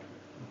 2012,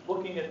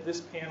 looking at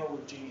this panel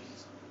of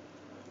genes.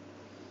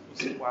 We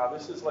said, wow,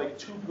 this is like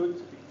too good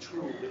to be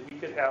true, that we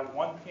could have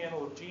one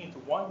panel of genes,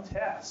 one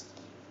test,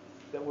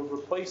 that would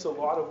replace a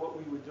lot of what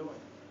we were doing.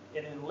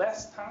 And in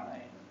less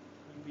time,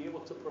 we'd be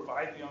able to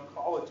provide the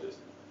oncologist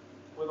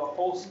with a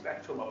whole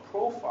spectrum, a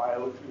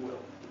profile, if you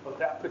will, of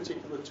that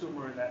particular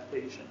tumor in that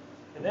patient.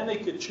 And then they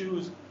could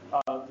choose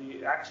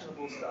the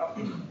actionable stuff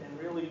and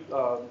really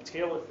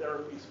tailor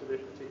therapies for their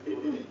particular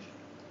patient.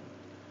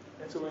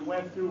 And so we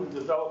went through and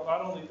developed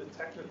not only the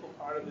technical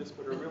part of this,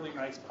 but a really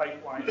nice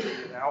pipeline for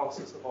the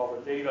analysis of all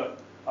the data,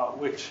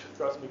 which,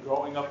 trust me,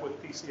 growing up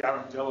with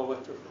PCR and gel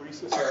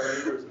electrophoresis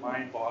later is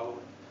mind-boggling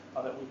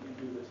that we can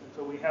do this. And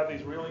so we have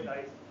these really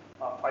nice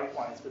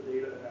pipelines for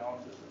data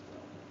analysis as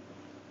well.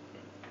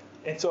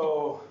 And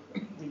so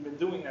we've been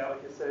doing that,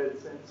 like I said,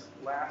 since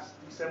last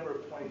December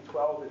of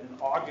 2012, and in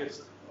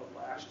August of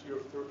last year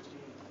of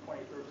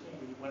 2013,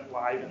 we went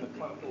live in the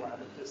clinical lab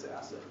with this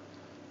assay.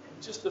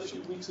 And just a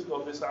few weeks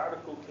ago, this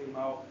article came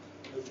out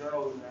in the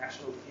Journal of the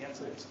National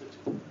Cancer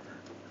Institute.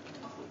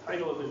 The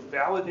title of it,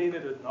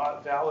 Validated or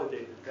Not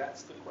Validated?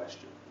 That's the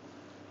question.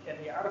 And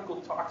the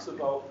article talks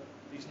about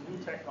these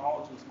new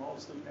technologies,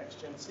 mostly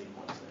next-gen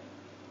sequencing,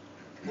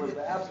 where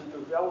labs are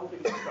developing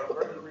stuff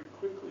very, very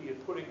quickly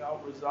and putting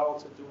out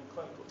results and doing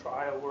clinical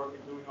trial work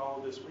and doing all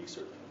of this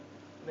research.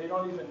 And they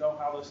don't even know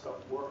how this stuff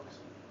works,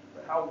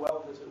 but how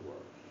well does it work?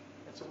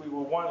 And so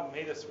it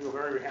made us feel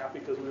very happy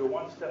because we were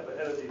one step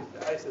ahead of these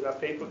guys that our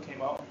paper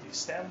came out in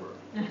December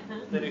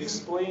that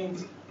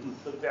explains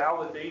the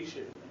validation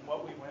and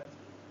what we went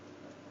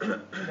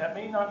through. And that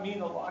may not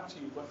mean a lot to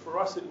you, but for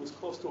us it was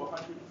close to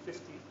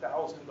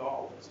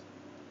 $150,000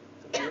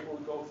 to be able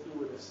to go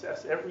through and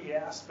assess every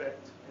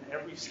aspect and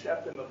every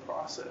step in the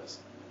process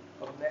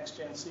of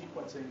next-gen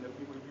sequencing that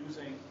we were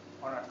using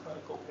on our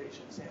clinical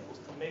patient samples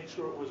to make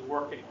sure it was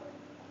working right.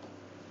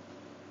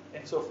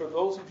 And so for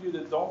those of you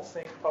that don't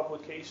think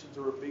publications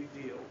are a big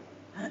deal,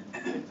 I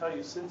can tell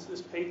you since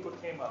this paper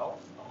came out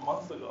a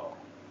month ago,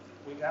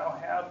 we now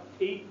have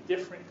 8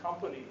 different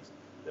companies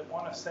that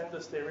want to send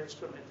us their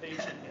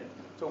instrumentation in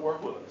to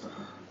work with us.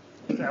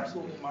 It's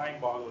absolutely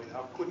mind-boggling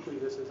how quickly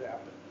this has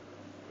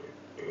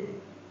happened.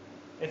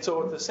 And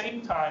so at the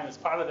same time, as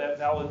part of that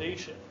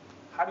validation,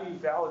 how do you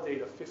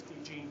validate a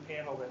 50-gene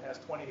panel that has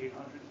 2,800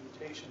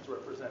 mutations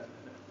represented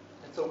in it?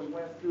 And so we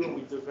went through and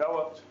we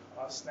developed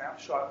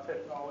snapshot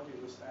technology,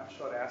 the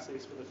snapshot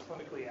assays for the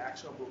clinically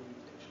actionable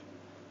mutation.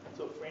 And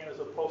so Fran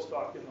is a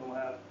postdoc in the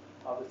lab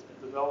that's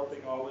been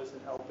developing all this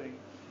and helping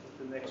with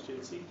the next-gen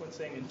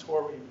sequencing, and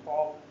Tori and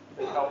Paul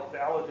that help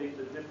validate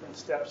the different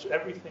steps,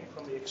 everything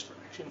from the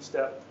extraction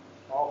step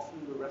all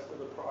through the rest of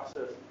the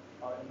process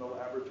in the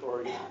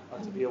laboratory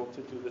to be able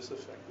to do this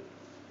effectively.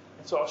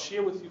 And so I'll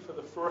share with you for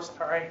the first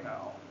time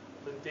now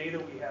the data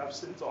we have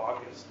since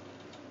August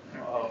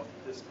of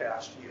this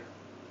past year.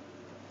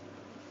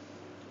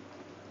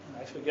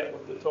 I forget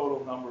what the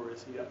total number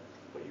is here,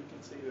 but you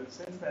can see that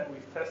since then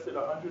we've tested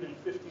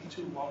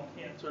 152 lung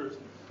cancers,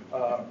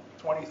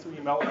 23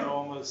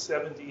 melanomas,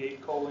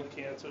 78 colon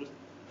cancers,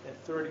 and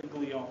 30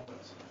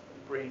 gliomas,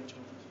 brain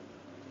tumors.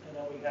 And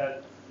then we had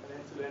an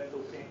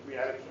incidental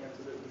pancreatic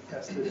cancer that we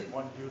tested and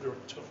 1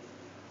 uterine tumor.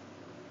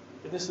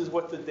 And this is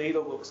what the data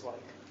looks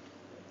like,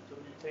 the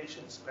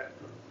mutation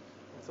spectrum.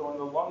 And so in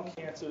the lung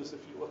cancers, if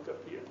you look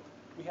up here,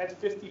 we had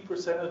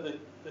 50% of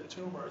the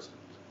tumors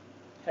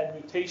had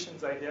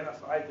mutations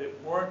identified that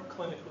weren't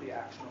clinically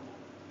actionable.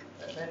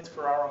 That meant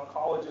for our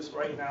oncologists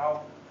right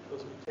now,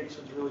 those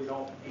mutations really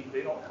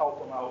they don't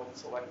help them out in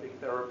selecting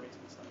therapies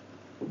and stuff.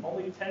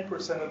 Only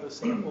 10% of the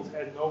samples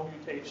had no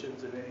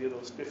mutations in any of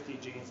those 50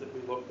 genes that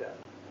we looked at.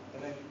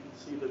 And then you can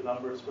see the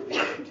numbers for the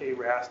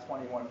KRAS,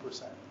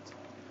 21%.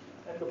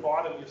 At the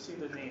bottom, you see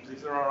the names.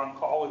 These are our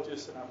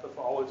oncologists and our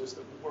pathologists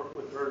that we work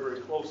with very,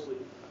 very closely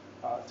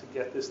to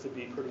get this to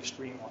be pretty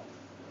streamlined.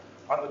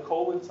 On the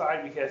colon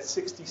side, we had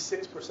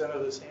 66%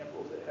 of the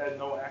samples that had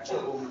no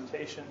actionable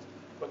mutations,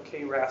 but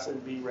KRAS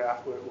and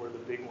BRAF were the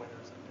big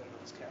winners in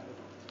those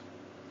categories.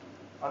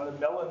 On the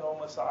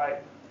melanoma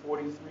side,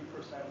 43%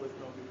 with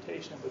no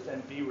mutation, but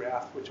then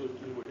BRAF, which you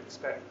would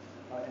expect,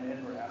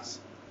 and NRAS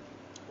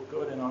were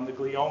good. And on the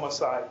glioma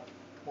side,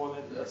 more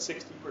than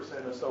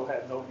 60% or so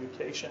had no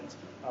mutations,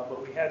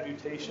 but we had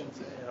mutations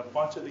in a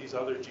bunch of these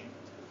other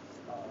genes.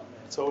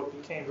 And so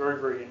it became very,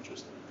 very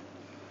interesting.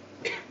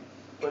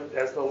 But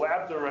as the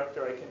lab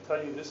director, I can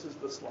tell you this is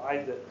the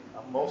slide that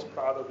I'm most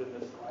proud of in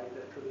this slide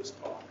deck for this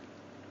talk.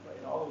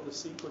 Right? All of the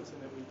sequencing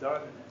that we've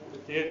done and what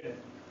we did, and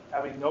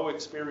having no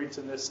experience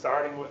in this,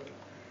 starting with,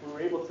 we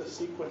were able to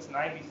sequence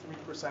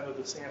 93% of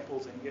the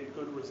samples and get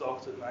good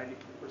results at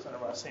 93%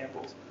 of our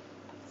samples.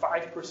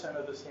 5%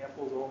 of the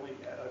samples only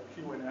had a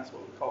QNS,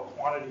 what we call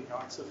quantity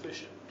not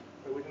sufficient,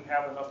 where we didn't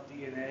have enough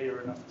DNA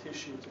or enough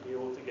tissue to be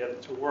able to get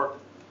it to work.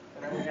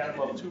 And then we had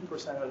about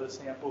 2% of the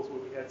samples where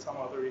we had some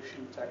other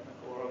issue,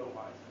 technical or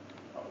otherwise,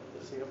 with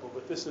the sample.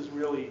 But this is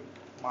really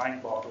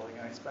mind-boggling.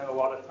 And I spent a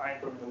lot of time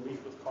during the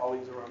week with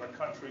colleagues around the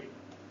country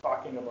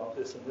talking about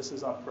this, and this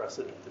is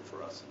unprecedented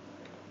for us.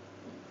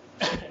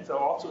 And so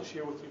I'll also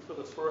share with you for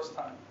the first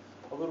time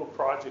a little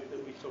project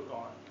that we took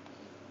on.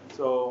 And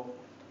so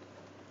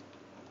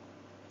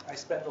I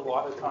spend a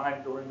lot of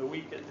time during the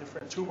week at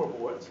different tumor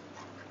boards,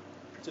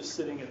 just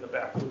sitting in the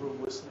back of the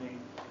room listening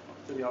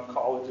to the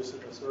oncologists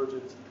and the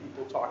surgeons and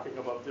people talking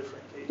about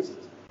different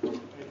cases.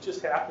 And it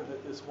just happened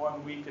that this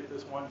one week at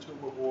this one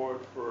tumor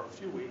board for a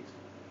few weeks,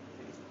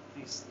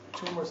 these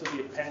tumors of the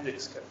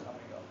appendix kept coming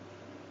up.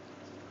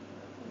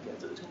 Who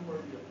gets a tumor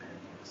of the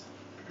appendix?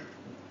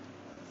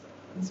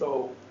 And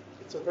so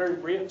it's a very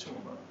rare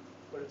tumor,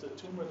 but it's a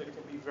tumor that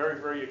can be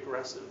very, very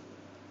aggressive.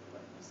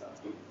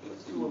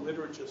 Let's do a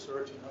literature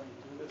search and how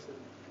you do this. And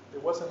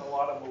there wasn't a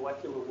lot of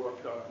molecular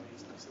work done on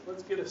these. And I said,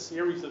 let's get a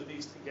series of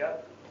these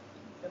together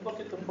and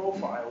look at the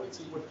profile and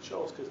see what it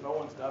shows, because no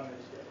one's done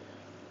this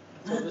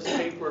yet. So this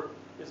paper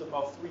is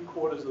about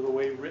 3/4 of the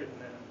way written,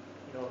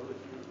 and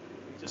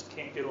you just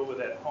can't get over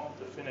that hump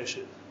to finish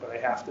it, but I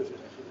have to finish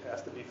it. It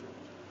has to be finished.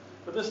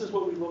 But this is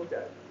what we looked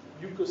at.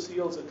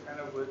 Mucoceles are kind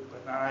of a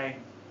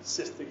benign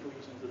cystic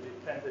lesions of the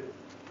appendix.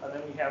 And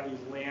then we have these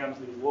LAMs,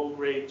 these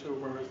low-grade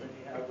tumors, and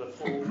you have the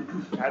full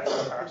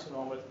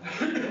adenocarcinomas.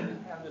 And then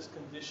you have this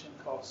condition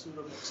called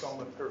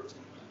pseudomyxoma peritene,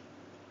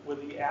 where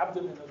the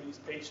abdomen of these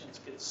patients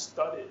gets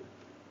studded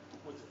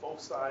with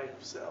foci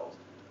of cells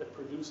that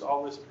produce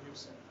all this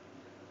mucin.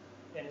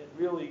 And it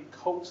really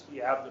coats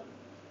the abdomen.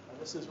 And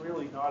this is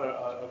really not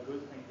a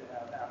good thing to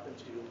have happen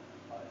to you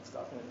and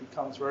stuff. And it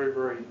becomes very,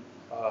 very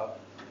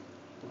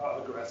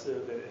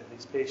aggressive, and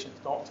these patients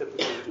don't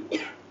typically do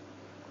it.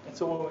 And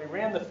so when we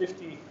ran the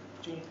 50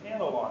 gene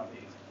panel on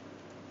these,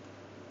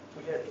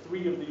 we had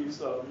 3 of these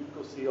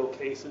mucocele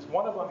cases.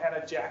 One of them had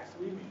a JAK3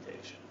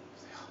 mutation.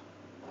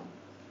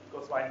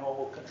 Goes by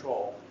normal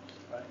control,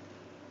 right?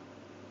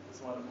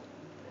 It's one of them.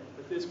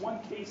 But there's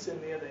one case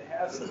in there that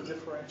has some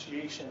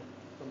differentiation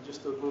from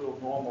just a little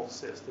normal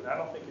cyst, and I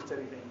don't think it's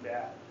anything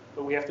bad.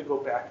 But we have to go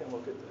back and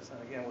look at this.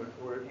 And again,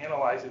 we're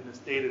analyzing this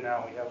data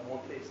now. We have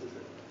more cases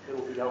that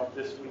will be out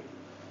this week.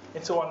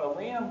 And so on the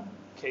LAM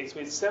case,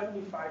 we had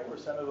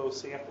 75% of those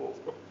samples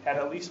had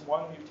at least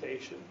one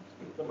mutation.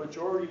 The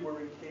majority were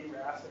in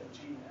KRAS and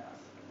GNAS.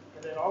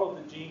 And then all of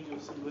the genes you'll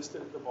see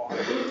listed at the bottom.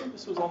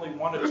 This was only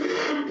one or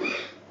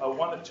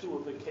two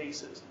of the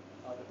cases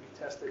that we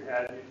tested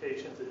had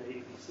mutations in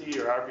ABC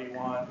or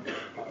RB1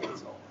 and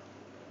so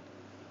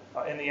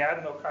on. In the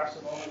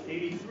adenocarcinoma,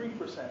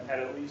 83% had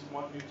at least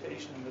one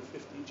mutation in the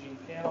 50 gene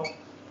panel.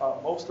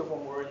 Most of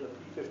them were in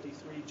the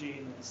P53 gene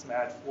and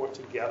SMAD4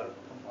 together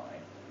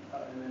combined.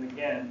 And then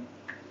again,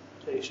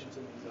 mutations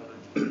in these other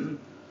genes.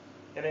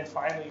 And then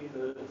finally,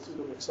 the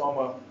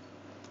pseudomyxoma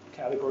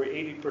category,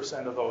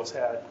 80% of those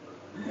had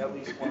at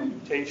least one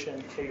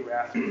mutation.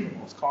 KRAS was the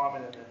most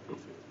common, and then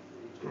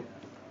P53 gene.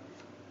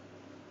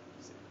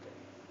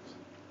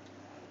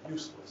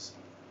 Useless.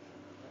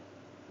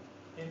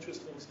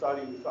 Interesting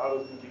study. We thought it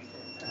was going to be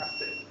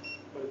fantastic,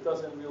 but it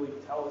doesn't really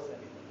tell us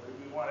anything.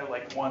 We wanted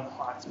like one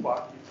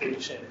hotspot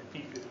mutation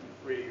in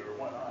P53 or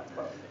one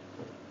hotspot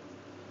mutation.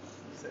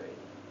 We say,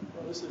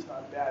 well, this is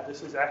not bad.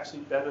 This is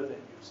actually better than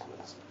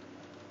useless,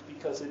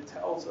 because it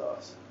tells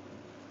us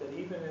that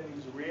even in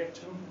these rare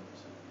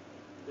tumors,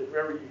 they're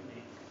very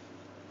unique,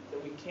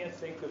 that we can't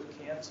think of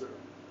cancer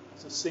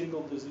as a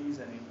single disease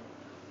anymore.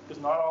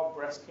 Because not all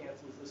breast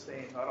cancer is the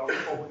same, not all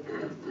colon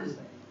cancer is the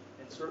same,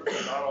 and certainly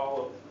not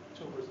all of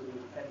tumors of the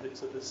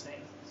appendix are the same.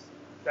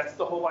 That's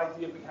the whole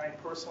idea behind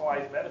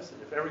personalized medicine.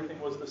 If everything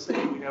was the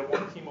same, we'd have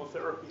one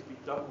chemotherapy and be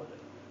done with it.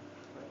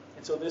 Right?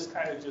 And so this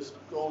kind of just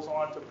goes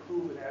on to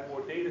prove and add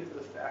more data to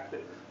the fact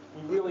that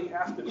we really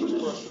have to be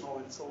personal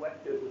and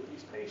selective with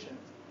these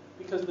patients,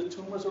 because the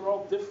tumors are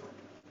all different,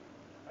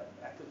 right?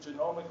 At the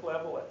genomic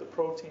level, at the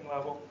protein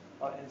level,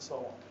 and so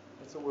on.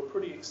 And so we're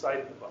pretty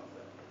excited about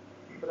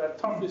that. But our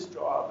toughest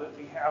job that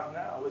we have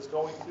now is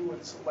going through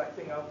and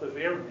selecting out the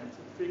variants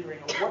and figuring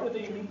out what do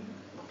they mean.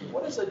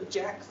 What does a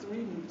JAK3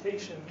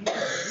 mutation mean in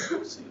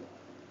mucocele?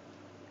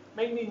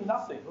 May mean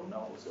nothing, who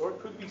knows? Or it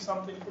could be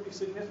something pretty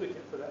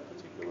significant for that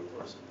particular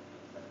person.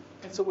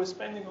 And so we're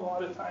spending a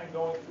lot of time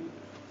going through,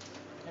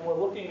 and we're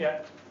looking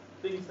at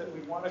things that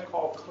we want to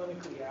call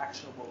clinically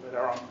actionable, that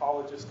our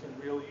oncologists can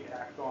really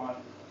act on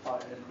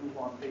and improve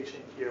on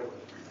patient care with.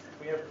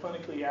 We have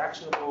clinically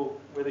actionable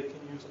where they can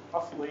use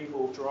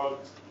off-label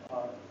drugs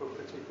for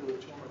particular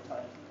tumor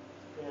types.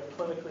 We have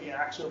clinically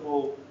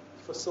actionable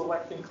for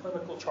selecting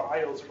clinical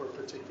trials for a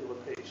particular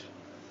patient.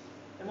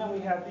 And then we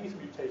have these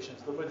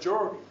mutations, the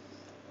majority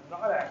are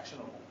not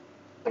actionable.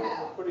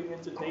 We're putting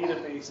into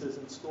databases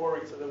and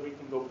storing so that we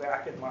can go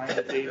back and mine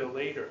the data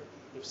later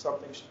if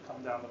something should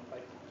come down the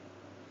pipeline.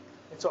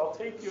 And so I'll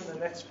take you in the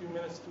next few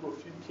minutes through a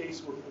few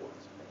case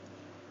reports.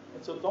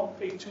 And so don't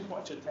pay too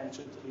much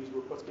attention to these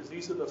reports, because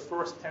these are the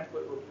first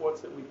template reports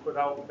that we put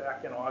out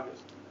back in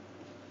August.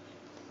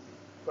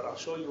 But I'll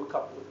show you a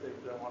couple of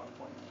things that I want to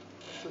point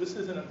out. So this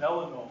is in a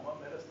melanoma,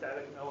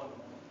 metastatic melanoma.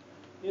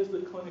 Here's the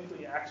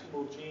clinically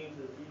actionable genes,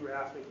 the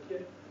BRAF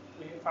kit.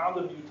 We found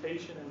a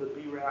mutation in the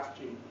BRAF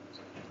gene,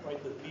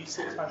 right? The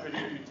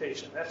B600E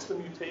mutation. That's the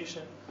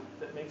mutation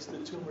that makes the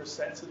tumor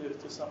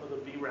sensitive to some of the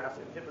BRAF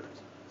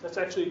inhibitors. So that's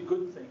actually a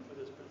good thing for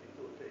this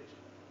particular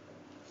patient.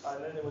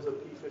 And then there was a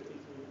P53 mutation.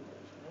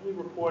 And we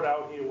report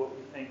out here what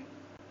we think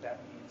that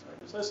means,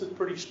 right? So this is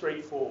pretty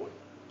straightforward.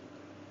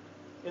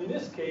 In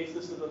this case,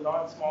 this is a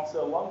non-small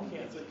cell lung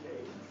cancer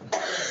case.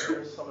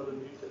 Here's some of the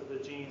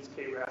genes,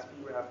 KRAS,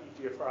 BRAF,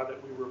 EGFR,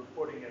 that we were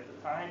reporting at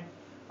the time.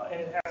 And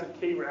it has a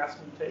KRAS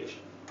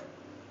mutation.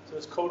 So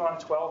this codon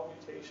 12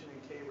 mutation in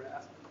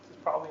KRAS is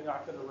probably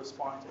not going to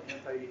respond to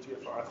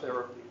anti-EGFR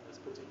therapy in this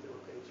particular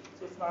patient.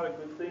 So it's not a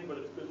good thing, but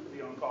it's good for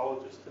the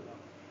oncologist to know.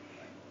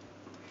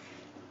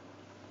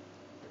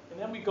 And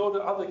then we go to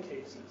other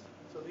cases.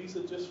 So these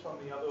are just from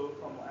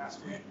last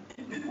week.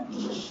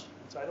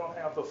 So I don't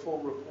have the full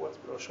reports,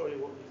 but I'll show you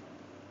what we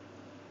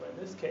found. But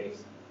in this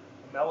case,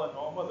 a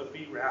melanoma, the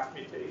BRAF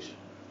mutation.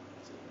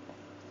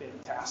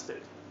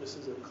 Fantastic. This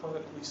is a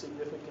clinically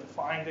significant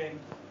finding.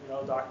 You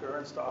know, Dr.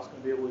 Ernsthoff's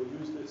going to be able to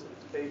use this in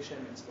his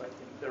patient in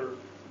selecting therapy.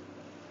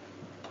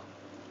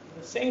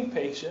 In the same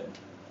patient,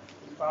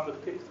 we found a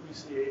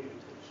PIK3CA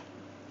mutation.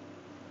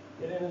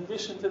 And in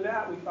addition to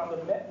that, we found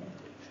a MET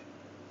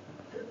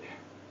mutation.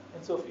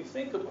 And so if you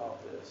think about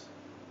this,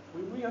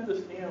 we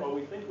understand, or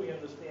we think we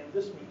understand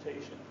this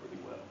mutation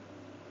pretty well.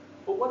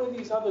 But what do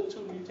these other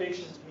two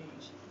mutations mean?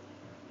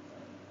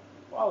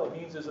 Well, it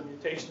means there's a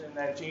mutation in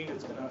that gene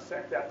that's going to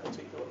affect that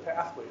particular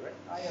pathway, right?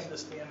 I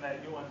understand that,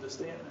 you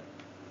understand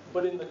that.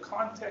 But in the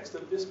context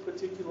of this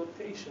particular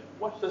patient,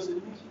 what does it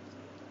mean?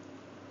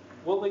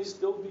 Will they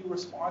still be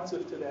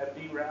responsive to that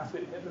BRAF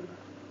inhibitor?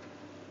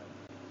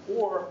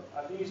 Or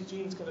are these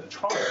genes going to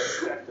trump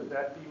the effect of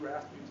that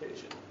BRAF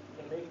mutation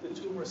and make the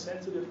tumor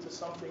sensitive to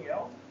something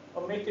else,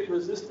 or make it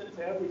resistant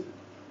to everything?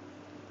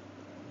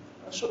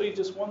 I'll show you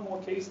just one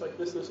more case like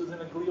this. This is in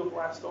a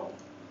glioblastoma,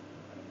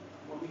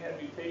 where we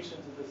had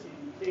mutations in the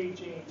CDK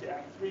gene,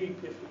 JAK3,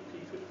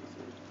 P53.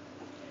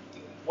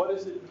 What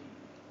does it mean?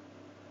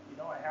 You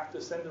know, I have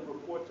to send a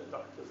report to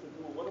Dr.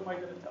 Fadul. What am I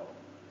going to tell him?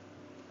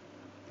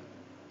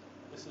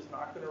 This is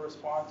not going to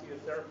respond to your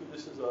therapy.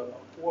 This is a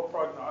poor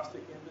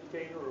prognostic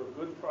indicator or a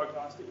good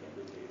prognostic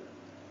indicator.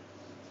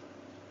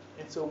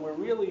 And so we're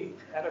really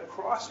at a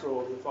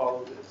crossroad with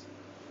all of this,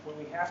 when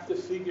we have to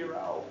figure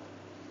out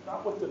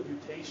not what the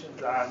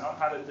mutations are, not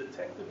how to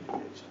detect the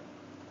mutation,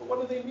 but what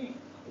do they mean?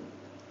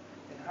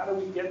 And how do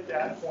we get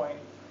that point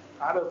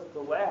out of the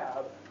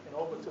lab and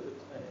over to the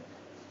clinic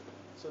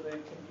so that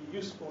it can be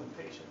useful in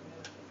patient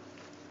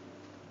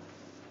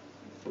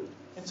management?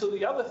 And so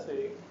the other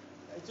thing,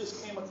 I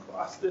just came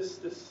across this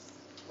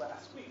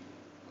last week,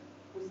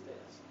 was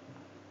this.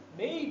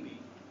 Maybe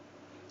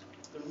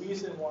the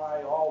reason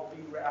why all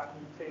BRAF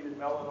mutated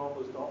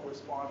melanomas don't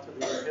respond to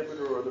the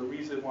inhibitor, or the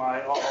reason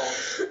why all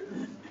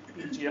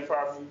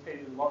EGFR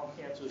mutated lung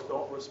cancers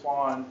don't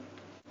respond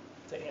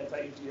to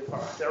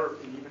anti-EGFR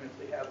therapy, even if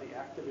they have the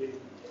activating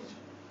mutation,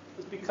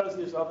 is because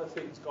there's other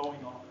things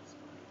going on.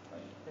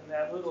 Right? In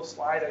that little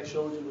slide I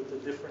showed you with the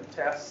different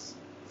tests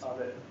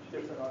that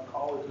different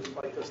oncologists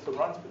like us to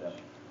run for them,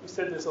 we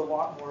said there's a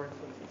lot more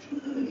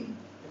information.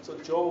 And so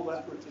Joel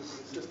Lethbridge is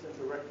the assistant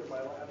director of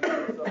my lab. He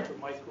heads up the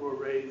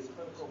microarray, the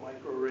clinical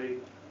microarray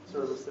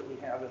service that we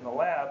have in the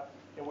lab,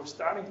 and we're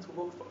starting to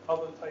look for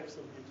other types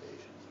of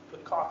mutations, the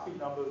copy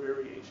number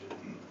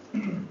variation.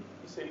 You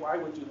say, why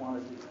would you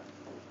want to do that?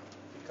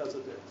 Because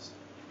of this.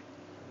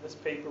 And this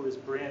paper is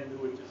brand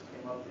new. It just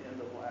came out at the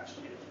end of last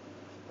year.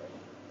 Right?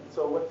 And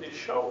so what they're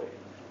showing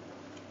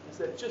is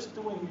that just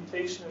doing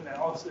mutation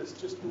analysis,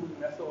 just doing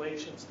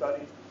methylation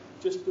studies,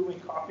 just doing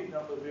copy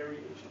number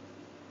variation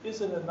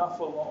isn't enough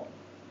alone.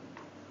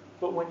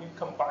 But when you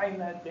combine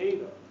that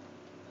data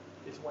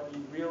is when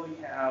you really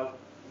have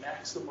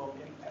maximum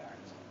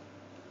impact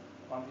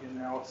on the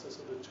analysis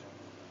of the tumor.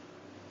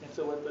 And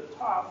so at the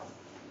top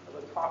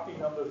are the copy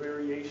number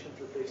variations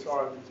that they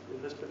saw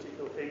in this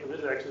particular paper. This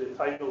is actually the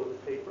title of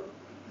the paper.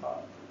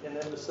 And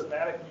then the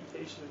somatic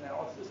mutation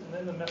analysis, and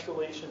then the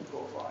methylation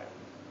profile.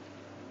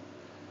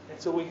 And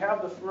so we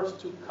have the first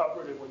two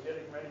covered, and we're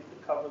getting ready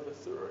to cover the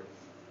third,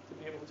 to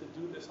be able to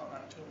do this on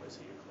our tumors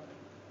here clinic.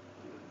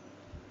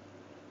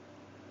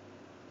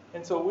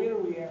 And so where do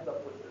we end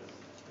up with this?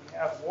 We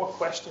have more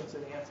questions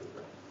than answers.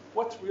 Right?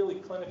 What's really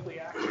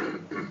clinically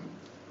active?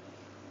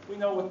 We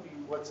know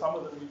what some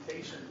of the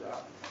mutations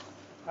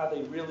are. Are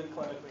they really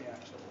clinically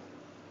actionable?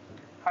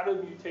 How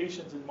do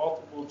mutations in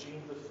multiple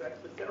genes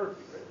affect the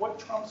therapy? Right? What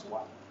trumps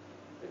what?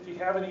 If you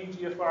have an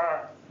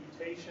EGFR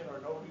mutation or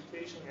no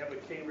mutation, you have a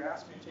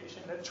KRAS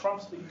mutation, that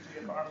trumps the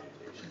EGFR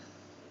mutation.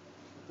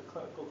 The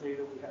clinical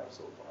data we have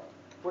so far.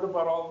 What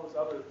about all those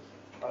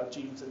other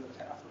genes in the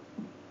pathway?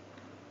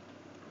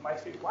 You might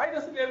think, why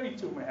doesn't every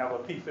tumor have a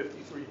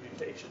P53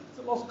 mutation? It's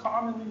the most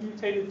commonly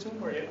mutated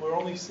tumor, yet we're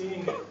only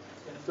seeing it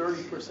in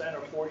 30%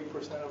 or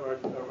 40% of our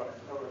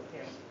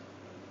cancer.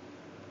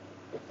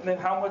 And then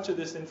how much of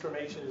this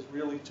information is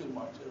really too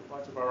much? A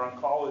bunch of our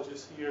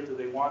oncologists here, do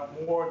they want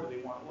more? Do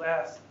they want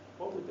less?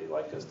 What would they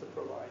like us to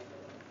provide?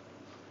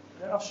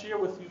 And then I'll share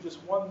with you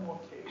just one more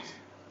case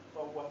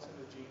about what's in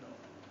the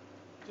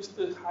genome. Just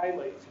to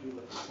highlight for you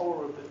the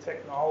power of the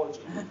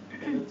technology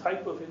and the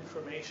type of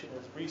information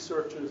as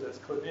researchers, as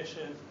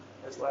clinicians,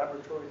 as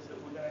laboratories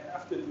that we're going to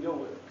have to deal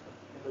with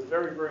in the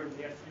very, very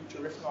near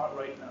future, if not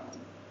right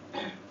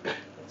now. And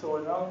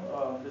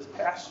so this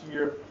past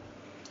year,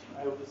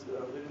 I was,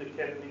 Linda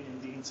Kennedy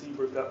and Dean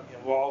Sieber got me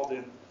involved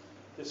in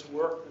this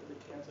work that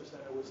the Cancer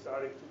Center was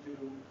starting to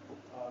do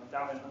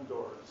down in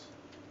Honduras.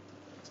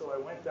 And so I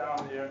went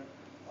down there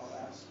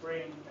last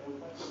spring, and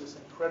we went to this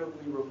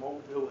incredibly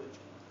remote village.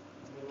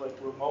 I mean, like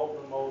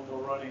remote,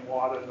 no running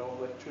water, no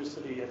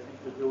electricity. I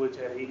think the village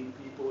had 80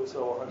 people or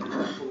so,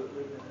 100 people that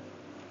lived in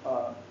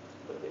it.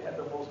 But they had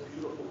the most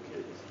beautiful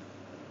kids.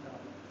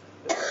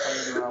 They were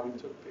playing around, we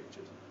took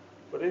pictures.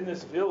 But in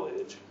this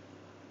village,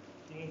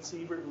 Dean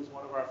Siebert, who's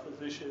one of our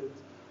physicians,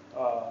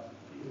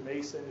 Peter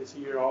Mason is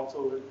here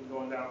also, has been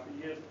going down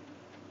for years,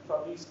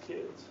 saw these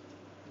kids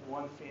in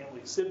one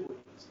family,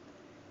 siblings.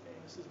 And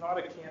this is not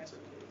a cancer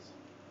case.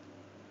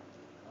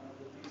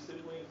 But these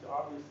siblings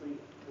obviously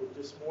were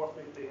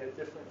dysmorphic. They had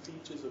different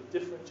features of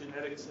different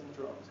genetic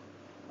syndromes.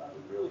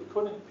 We really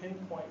couldn't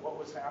pinpoint what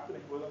was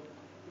happening with them.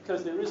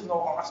 because there is no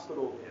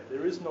hospital there.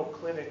 There is no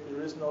clinic.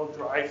 There is no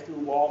drive-through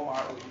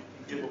Walmart where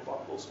you can give a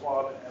buccal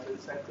swab and have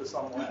it sent to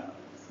some lab.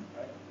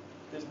 Right?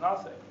 There's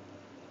nothing.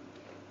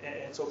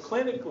 And so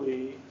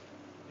clinically,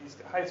 these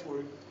guys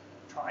were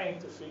trying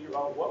to figure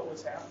out what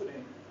was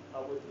happening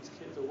with these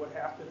kids, or what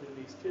happened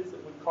in these kids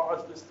that would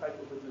cause this type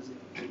of a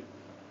disease.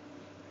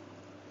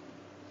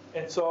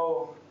 And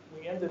so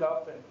we ended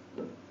up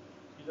in,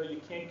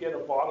 you can't get a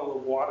bottle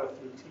of water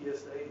through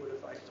TSA, but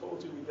if I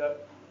told you we got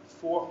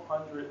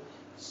 400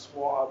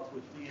 swabs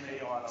with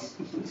DNA on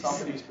them,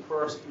 somebody's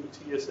purse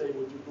through TSA,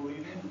 would you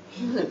believe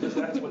me? Because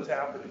that's what's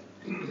happening.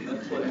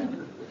 That's what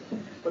happened.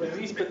 But in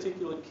these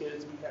particular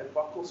kids, we had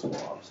buccal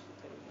swabs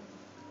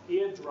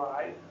taken, air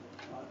dried,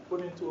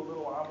 put into a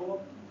little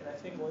envelope, and I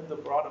think Linda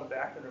brought them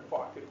back in her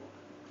pocketbook.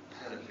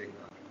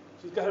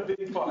 She's got a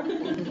big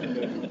pocketbook.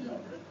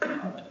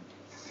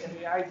 And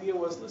the idea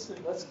was,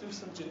 listen, let's do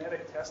some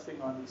genetic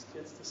testing on these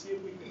kids to see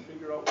if we can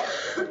figure out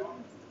what's going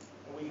on.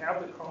 And we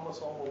have the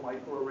chromosomal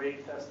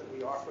microarray test that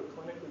we offer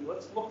clinically.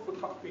 Let's look for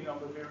copy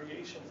number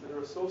variations that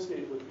are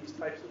associated with these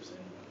types of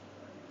syndromes.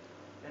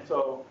 And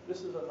so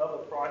this is another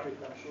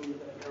project I'm sure you're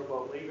going to hear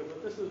about later,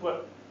 but this is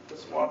what the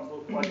swabs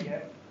look like.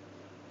 And,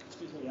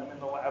 excuse me, I'm in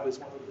the lab as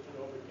one of the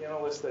genomic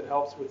analysts that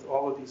helps with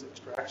all of these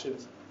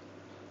extractions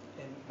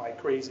and my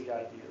crazy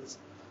ideas.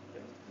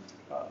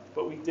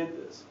 But we did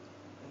this.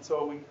 And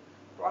so we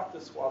brought the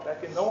swab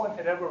back, and no one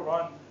had ever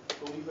run,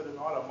 believe it or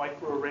not, a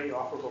microarray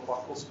off of a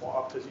buccal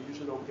swab, because you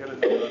usually don't get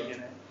enough DNA.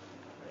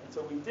 And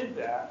so we did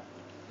that.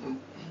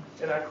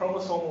 And our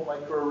chromosomal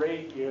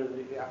microarray here,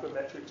 the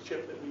Apometrics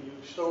chip that we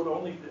use, showed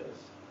only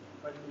this,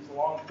 like these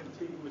long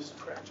contiguous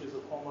stretches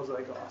of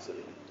homozygosity.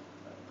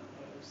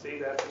 And if you say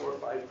that 4 or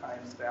 5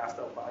 times fast,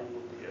 I'll buy you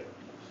a beer.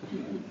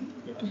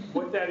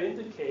 What that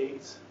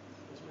indicates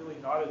is really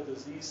not a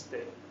disease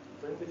state.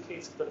 It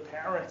indicates that the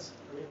parents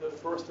are either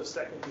first or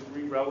second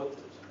degree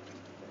relatives.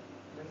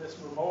 In this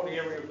remote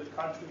area of the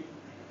country,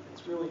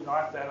 it's really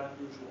not that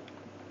unusual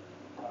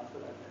for that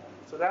to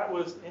happen. So that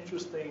was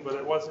interesting, but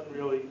it wasn't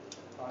really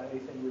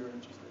anything we were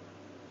interested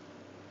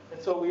in.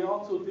 And so we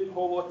also did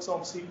whole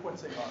exome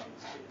sequencing on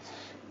these kids.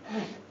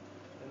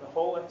 And the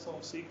whole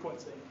exome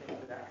sequencing came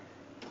back.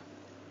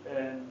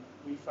 And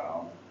we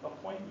found a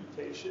point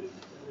mutation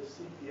in this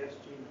CPS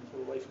gene. And for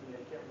the life of me,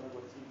 I can't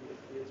remember what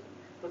CPS is.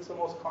 But it's the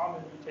most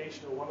common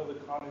mutation, or one of the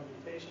common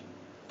mutations,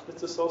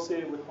 that's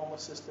associated with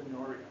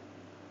homocystinuria.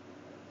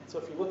 And so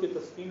if you look at the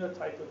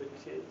phenotype of the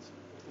kids,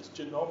 with this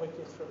genomic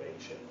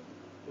information,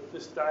 with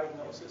this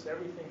diagnosis,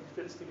 everything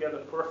fits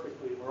together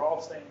perfectly. We're all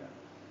saying that,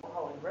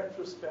 wow, in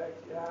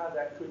retrospect, yeah,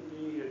 that could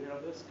be,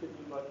 this could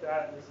be like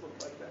that, and this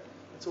looked like that.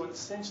 And so it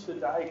cinched the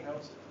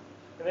diagnosis.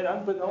 And then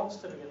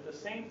unbeknownst to me, at the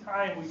same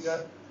time we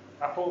got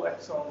our whole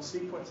exome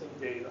sequencing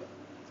data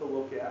to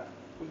look at,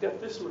 we got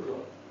this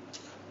result.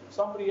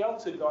 Somebody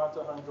else had gone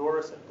to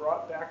Honduras and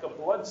brought back a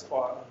blood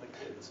spot on the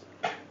kids.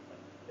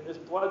 And this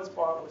blood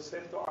spot was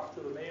sent off to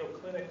the Mayo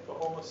Clinic for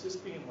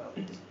homocysteine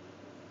levels,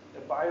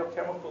 a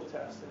biochemical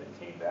test, and it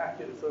came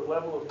back at a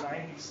level of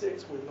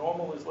 96, where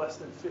normal is less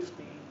than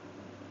 15.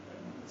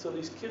 So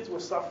these kids were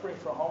suffering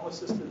from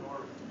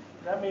homocystinuria.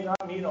 That may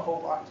not mean a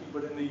whole lot to you,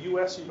 but in the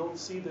U.S. you don't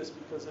see this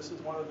because this is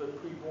one of the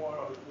preborn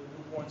or the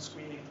newborn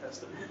screening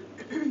tests that we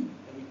do.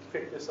 And we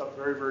picked this up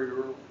very, very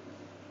early.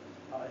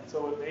 And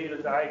so it made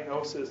a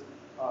diagnosis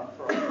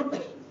for our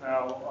clinicians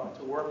now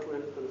to work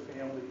with, for the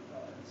family,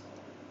 and so on.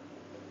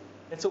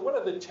 And so what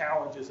are the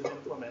challenges in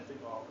implementing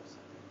all this?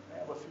 I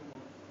have a few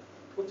more.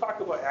 We'll talk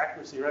about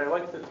accuracy, right? I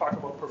like to talk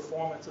about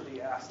performance of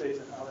the assays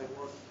and how they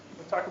work.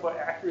 We talk about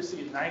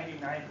accuracy at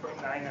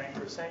 99.99%.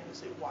 You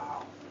say,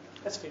 wow,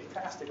 that's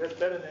fantastic. That's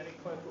better than any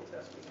clinical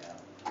test we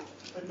have.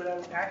 But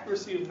an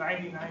accuracy of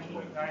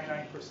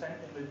 99.99%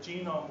 in the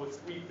genome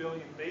with 3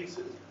 billion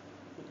bases,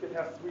 we could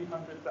have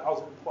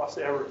 300,000 plus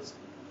errors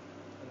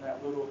in that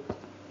little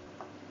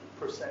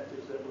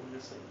percentage that we're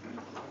missing.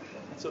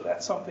 And so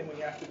that's something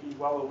we have to be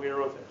well aware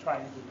of and try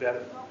and do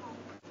better.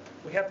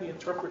 We have the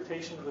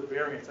interpretation of the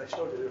variants. I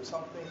showed you there's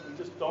some things we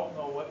just don't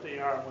know what they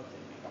are and what they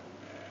mean.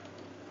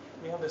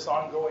 We have this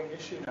ongoing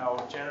issue now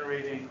of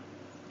generating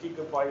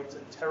gigabytes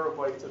and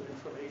terabytes of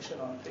information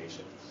on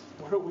patients.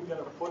 Where are we going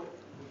to put it?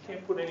 We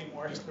can't put any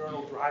more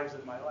external drives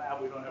in my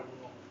lab. We don't have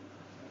room.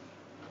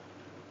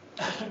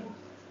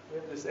 We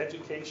have this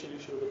education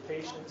issue of the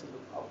patients and the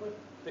public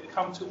that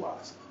come to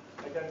us.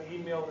 I got an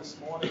email this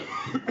morning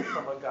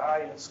from a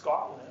guy in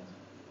Scotland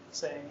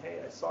saying,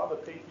 hey, I saw the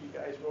paper you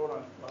guys wrote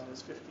on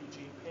this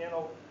 50-gene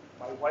panel.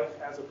 My wife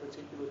has a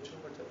particular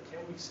tumor type. Can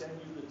we send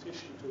you the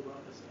tissue to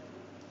run the sample?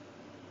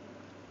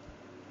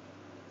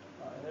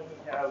 And then we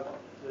have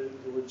the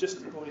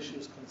logistical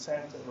issues,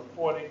 consent and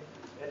reporting,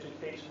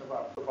 education of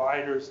our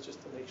providers, just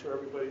to make sure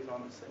everybody's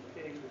on the same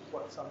page with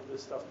what some of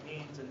this stuff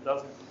means and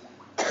doesn't mean.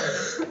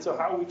 And so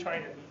how are we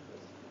trying to meet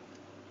this?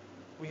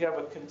 We have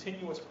a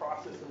continuous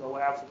process in the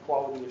lab for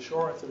quality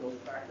assurance, and those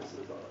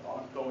practices are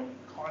ongoing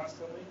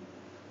constantly.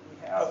 We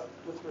have,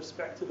 with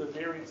respect to the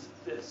variants,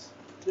 this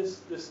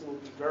will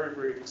be very,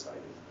 very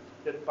exciting,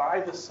 that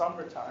by the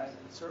summertime,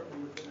 and certainly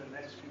within the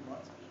next few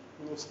months,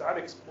 we will start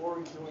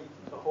exploring doing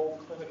the whole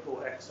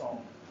clinical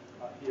exome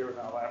here in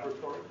our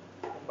laboratory.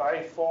 And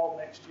by fall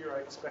next year, I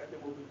expect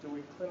that we'll be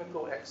doing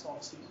clinical exome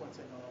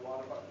sequencing on a lot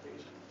of our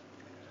patients.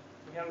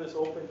 We have this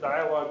open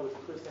dialogue with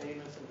Chris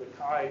Amos and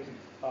Dakai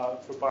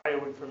for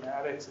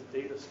bioinformatics and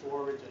data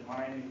storage and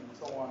mining and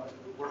so on that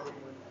we're working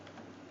with.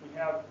 We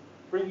have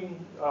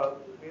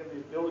the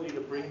ability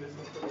to bring this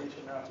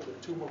information out to the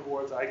tumor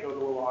boards. I go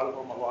to a lot of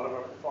them. A lot of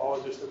our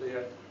pathologists are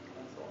there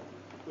and so on.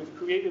 We've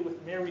created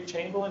with Mary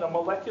Chamberlain a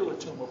molecular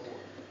tumor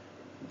board.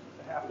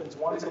 It happens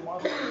once a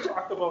month. We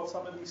talk about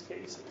some of these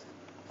cases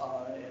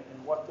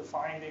and what the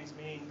findings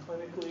mean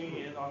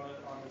clinically and on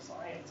the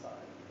science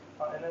side.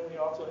 And then we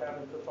also have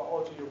in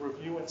pathology a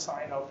review and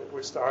sign out that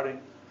we're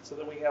starting so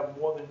that we have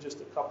more than just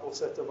a couple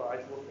sets of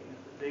eyes looking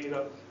at the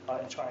data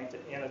and trying to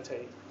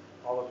annotate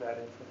all of that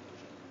information.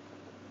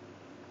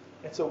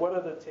 And so what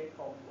are the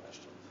take-home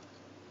questions?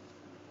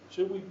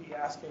 Should we be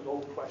asking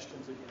old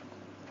questions again?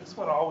 This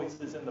one always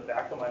is in the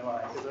back of my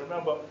mind because I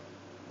remember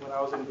when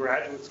I was in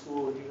graduate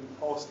school and even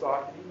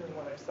postdoc and even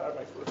when I started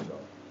my first job,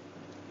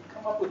 you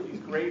come up with these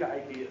great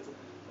ideas.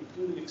 You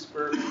do the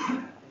experiment and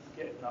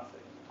you get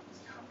nothing.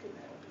 How can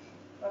that be?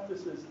 Not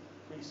this is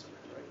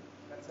research, right?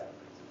 That's happening.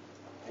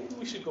 Maybe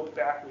we should go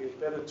back. We have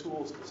better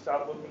tools to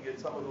start looking at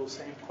some of those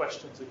same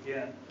questions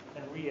again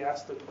and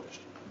re-ask the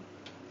question.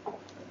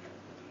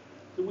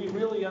 Do we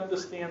really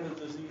understand the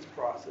disease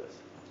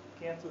process?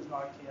 Cancer is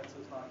not cancer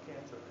is not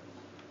cancer.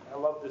 I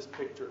love this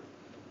picture.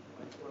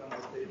 It's one of my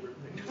favorite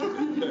pictures.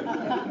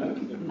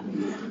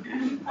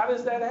 How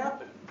does that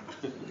happen?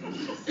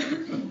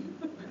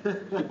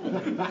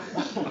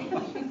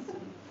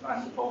 It's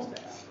not supposed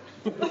to happen.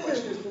 The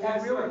question is, do we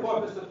really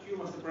want this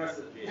tumor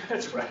suppressive? Yeah,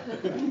 that's right.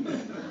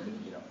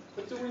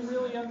 But do we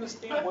really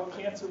understand what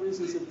cancer is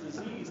as a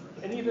disease?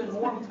 And even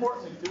more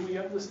importantly, do we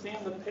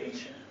understand the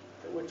patient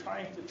that we're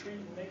trying to treat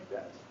and make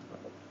that?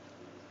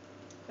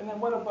 And then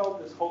what about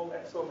this whole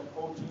exome and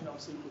whole genome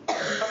sequence?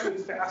 It's coming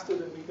faster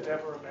than we could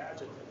ever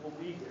imagine. It will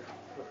be here,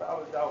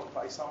 without a doubt,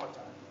 by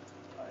summertime.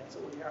 And so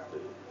we have to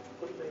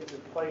put things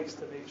in place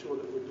to make sure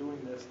that we're doing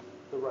this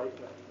the right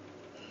way.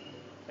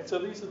 And so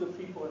these are the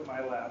people in my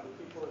lab, the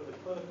people in the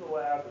clinical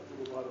lab that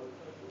do a lot of the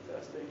clinical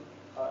testing,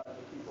 and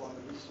the people on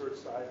the research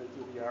side that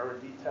do the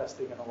R&D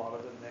testing and a lot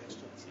of the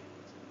next-gen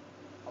sequencing.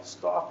 I'll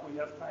stop. We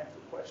have time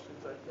for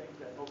questions, I think.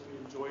 I hope you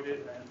enjoyed it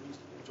and at least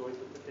enjoyed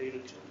the potato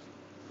chips.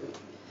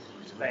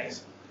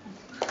 Thanks.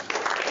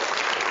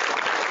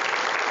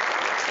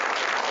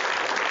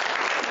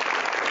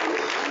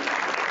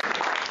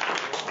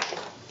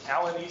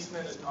 Alan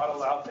Eastman is not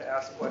allowed to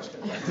ask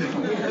questions.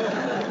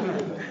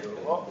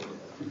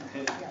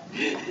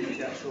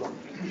 Yeah, sure.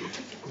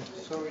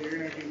 So you're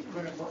going to do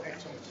clinical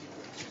exome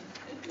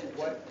sequencing.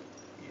 What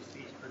is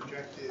the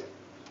projected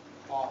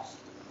cost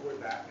for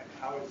that, and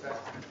how is that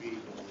going to be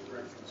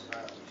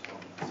reconciled?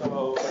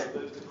 So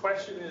the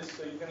question is,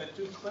 so you're going to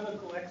do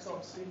clinical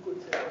exome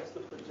sequencing, what's the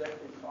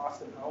projected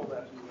cost and how will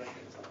that be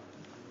reconciled?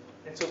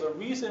 And so the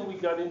reason we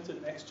got into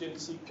next-gen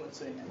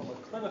sequencing from a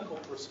clinical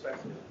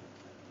perspective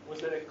was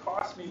that it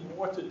cost me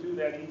more to do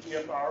that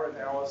EGFR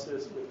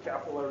analysis with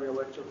capillary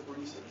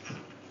electrophoresis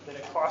than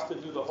it cost to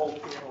do the whole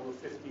panel of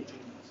 50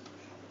 genes.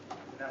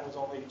 And that was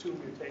only 2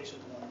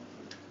 mutations.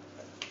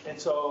 And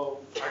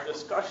so our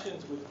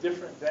discussions with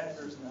different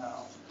vendors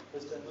now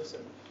has been, listen,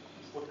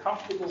 we're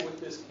comfortable with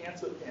this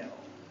cancer panel,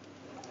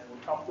 and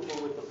we're comfortable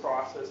with the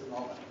process and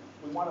all that.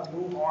 We want to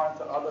move on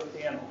to other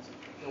panels.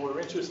 And we're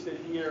interested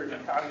here in a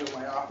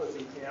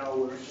cardiomyopathy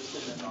panel, we're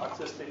interested in an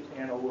autistic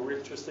panel, we're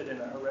interested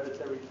in a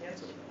hereditary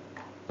cancer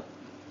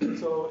panel.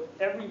 So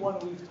everyone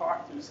we've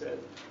talked to said,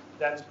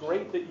 that's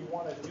great that you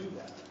want to do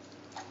that,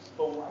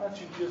 but why don't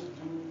you just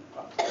do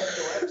a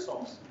clinical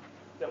exome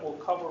that will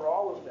cover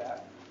all of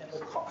that, and the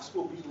cost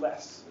will be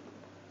less.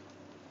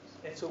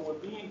 And so we're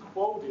being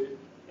quoted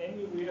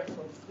anywhere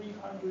from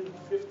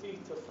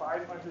 $350 to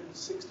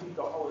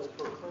 $560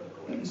 per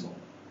clinical exome.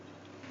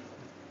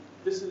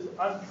 This is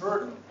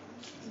unheard of.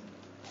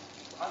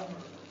 Unheard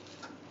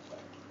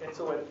of. And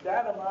so at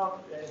that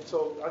amount, and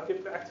so I'll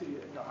get back to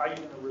how you're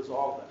going to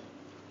resolve that.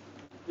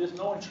 There's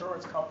no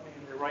insurance company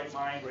in their right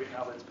mind right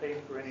now that's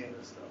paying for any of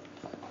this stuff.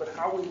 But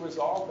how we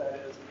resolve that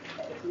is,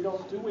 if we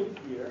don't do it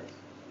here,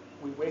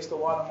 we waste a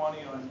lot of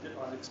money on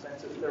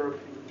expensive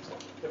therapeutics.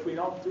 If we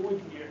don't do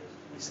it here,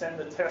 we send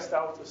the test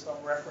out to some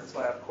reference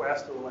lab,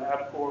 Quest or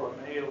LabCorp or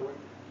Mayo,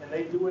 and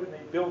they do it and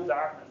they bill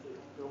Dartmouth, they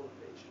don't bill the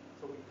patient.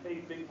 So we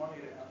pay big money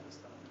to have this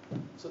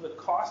done. So the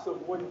cost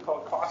avoidance,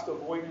 called cost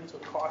avoidance or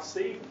cost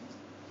savings,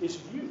 is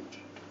huge.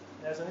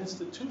 And as an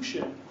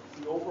institution,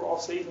 the overall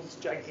savings is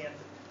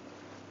gigantic.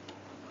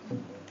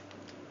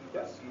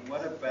 Yes?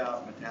 What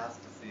about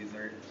metastases?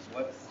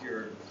 What's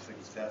your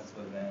success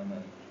with them,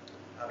 and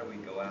how do we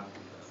go after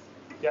this?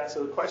 Yeah,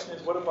 so the question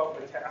is, what about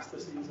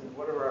metastases and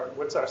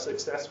what's our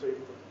success rate?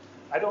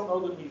 I don't know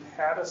that we've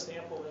had a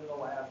sample in the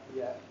lab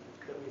yet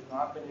that we've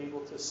not been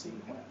able to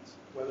sequence,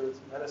 whether it's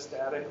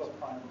metastatic or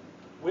primary,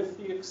 with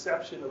the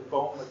exception of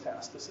bone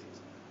metastases.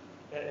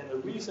 And the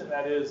reason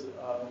that is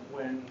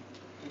when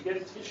we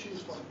get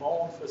tissues from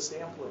bone for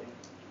sampling,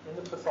 in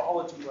the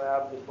pathology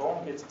lab, the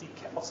bone gets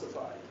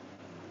decalcified.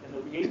 And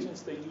the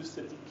reagents they use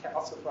to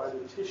decalcify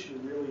the tissue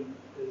really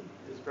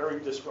is very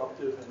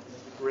disruptive and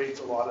degrades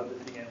a lot of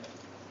the DNA.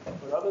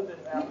 But other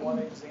than that one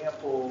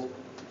example,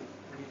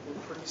 we've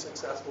been pretty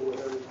successful with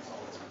everything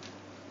else.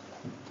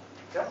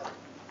 Yep.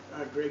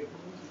 Greg,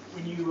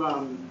 when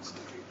you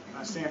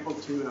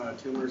sampled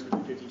tumors with the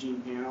 50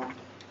 gene panel,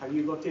 have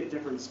you looked at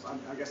different,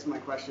 I guess my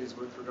question is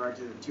with regard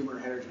to tumor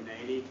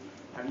heterogeneity,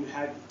 have you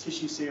had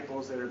tissue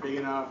samples that are big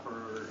enough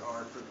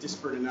or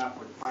disparate enough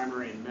with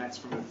primary and mets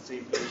from the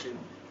same patient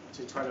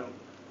to try to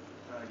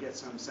get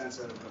some sense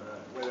of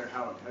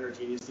how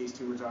heterogeneous these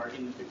tumors are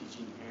in the 50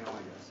 gene panel,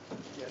 I guess?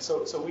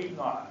 Yeah, so we've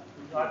not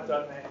done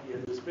that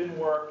yet. There's been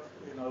work,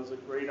 there's a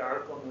great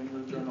article in the New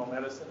England Journal of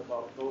Medicine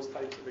about those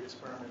types of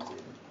experiments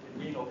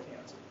in renal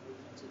cancer,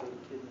 cancer of the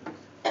kidney.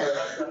 We've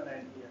not done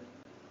that here.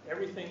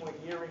 Everything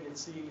we're hearing and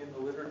seeing in the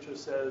literature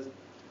says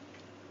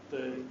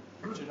the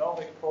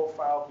genomic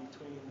profile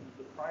between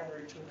the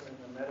primary tumor and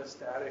the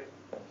metastatic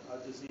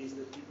disease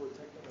that people are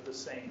taking are the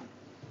same.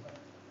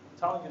 I'm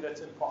telling you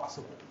that's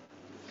impossible.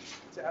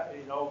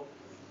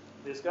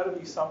 There's got to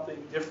be something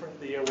different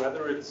there,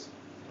 whether it's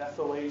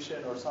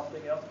methylation or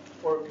something else,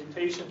 or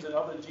mutations in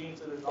other genes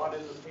that are not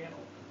in the panel.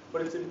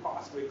 But it's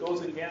impossible. It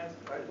goes against,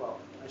 right? Well,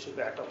 I should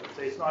back up and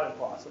say it's not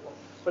impossible,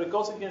 but it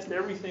goes against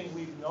everything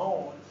we've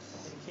known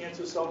in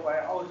cancer cell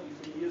biology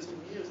for years and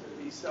years, that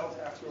these cells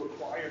have to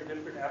acquire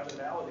different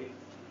abnormality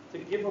to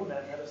give them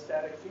that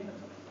metastatic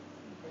phenotype.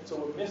 Right? So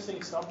we're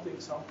missing something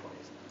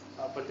someplace,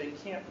 but they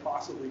can't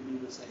possibly be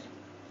the same.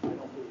 I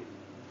don't believe.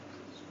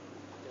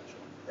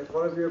 If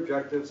one of your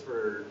objectives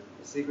for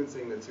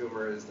sequencing the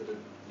tumor is to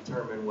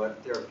determine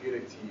what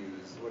therapeutic to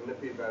use, wouldn't it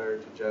be better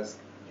to just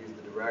use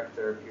the direct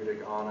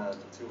therapeutic on a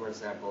tumor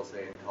sample,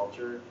 say in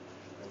culture,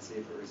 and see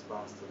if it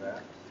responds to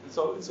that?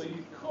 So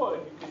you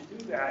could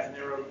do that, and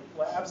there are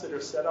labs that are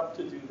set up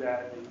to do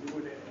that, and they do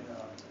it in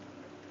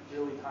a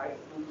really high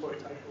throughput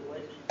type of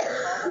way. The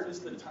problem is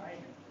the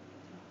timing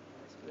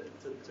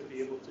to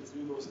be able to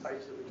do those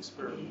types of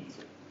experiments.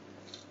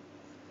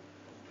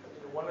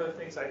 One of the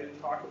things I didn't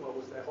talk about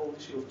was that whole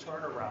issue of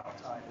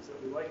turnaround time, is that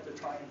we like to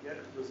try and get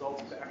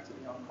results back to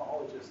the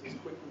oncologist as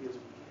quickly as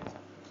we can.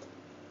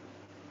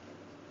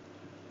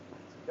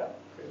 Yeah?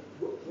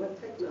 What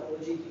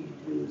technology do you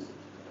use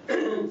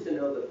to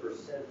know the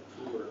percent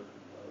tumor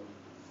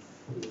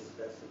of the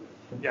specimen?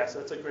 Yes,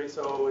 that's a great,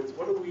 so it's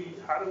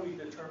how do we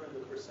determine the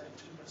percent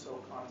tumor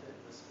cell content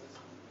in the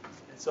specimen?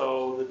 And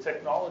so the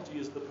technology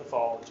is the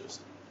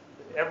pathologist.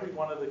 Every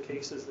one of the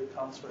cases that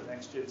comes for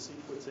next-gen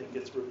sequencing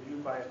gets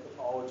reviewed by a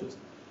pathologist,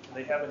 and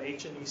they have an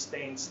H&E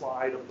stained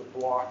slide of the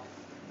block,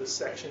 the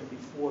section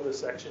before the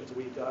sections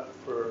we got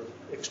for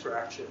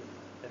extraction,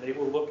 and they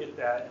will look at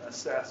that and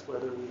assess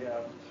whether we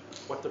have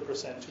what the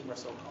percent tumor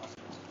cell content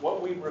is.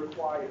 What we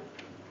require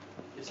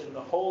is in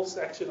the whole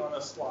section on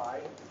a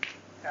slide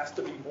has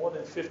to be more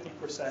than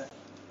 50%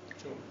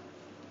 tumor.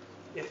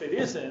 If it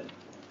isn't,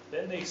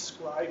 then they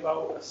scribe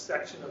out a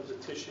section of the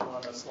tissue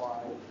on the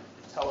slide,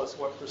 tell us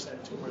what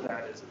percent tumor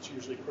that is. It's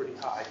usually pretty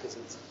high because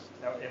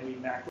and we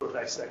macro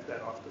dissect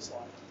that off the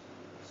slide.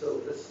 So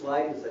if the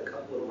slide is a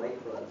couple of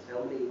microns,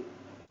 how many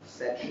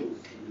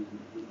sections do you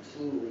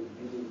routinely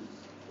use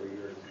for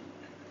your?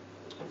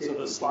 So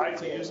the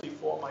slides are usually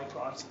 4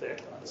 microns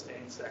thick on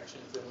stained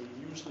sections, and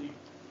we usually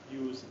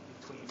use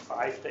between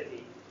 5 to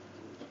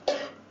 8,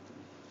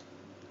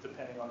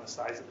 depending on the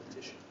size of the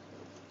tissue.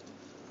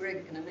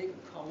 Greg, can I make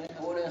a comment?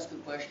 I want to ask a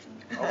question.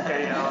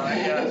 Okay,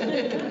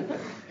 yes.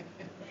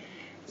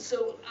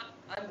 So,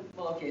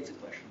 okay, it's a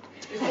question.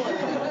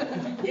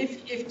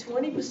 If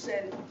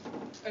 20%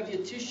 of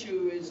your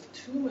tissue is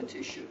tumor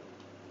tissue,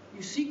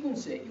 you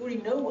sequence it, you already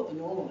know what the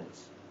normal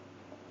is.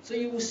 So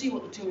you will see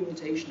what the tumor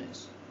mutation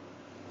is.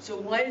 So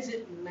why does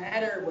it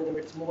matter whether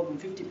it's more than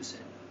 50%?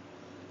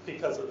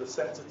 Because of the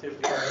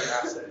sensitivity of the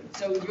assay.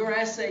 So your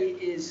assay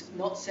is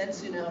not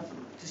sensitive enough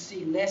to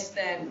see less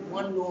than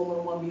 1 normal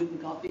and 1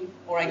 mutant copy?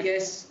 Or I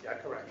guess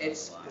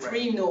it's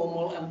 3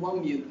 normal and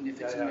 1 mutant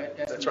if it's a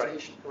that's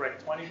mutation. Right.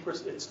 Correct.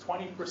 20%. It's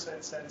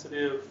 20%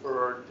 sensitive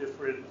for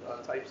different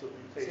types of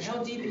mutations. So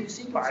how deep are you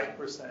sequencing?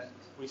 5%.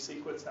 We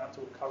sequence down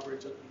to a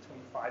coverage of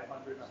between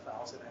 500 and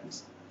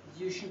 1,000x.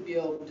 You should be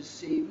able to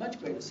see much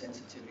greater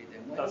sensitivity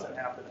than It doesn't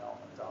happen, Alan.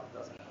 It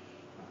doesn't happen.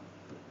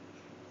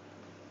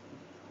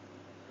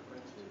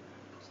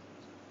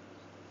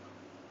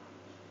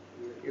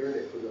 You're hearing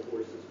it from the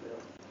horse's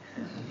mouth.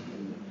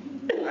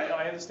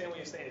 I understand what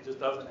you're saying. It just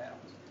doesn't happen.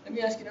 Let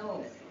me ask you another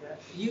one.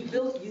 You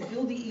bill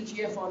the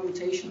EGFR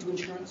mutation to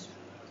insurance?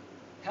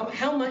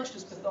 How much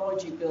does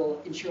pathology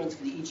bill insurance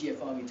for the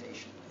EGFR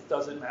mutation? It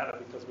doesn't matter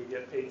because we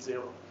get paid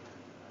 0.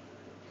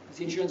 Because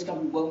the insurance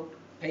company won't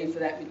pay for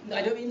that.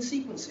 I don't mean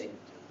sequencing,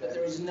 but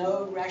there is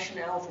no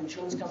rationale for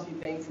insurance company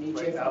paying for an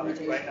EGFR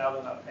mutation. Right now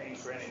they're not paying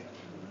for anything.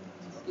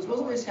 Because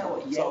wasn't this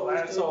how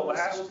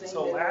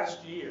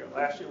last year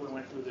we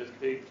went through this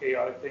big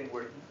chaotic thing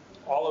where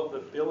all of the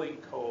billing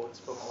codes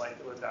for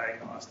molecular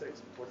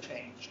diagnostics were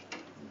changed.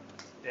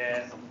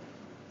 And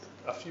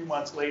a few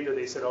months later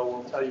they said, oh,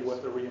 we'll tell you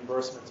what the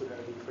reimbursements are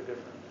going to be for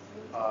different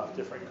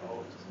different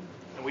codes.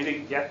 And we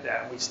didn't get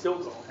that, and we still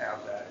don't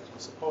have that. We're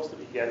supposed to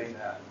be getting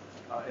that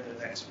in the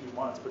next few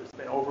months, but it's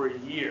been over a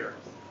year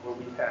where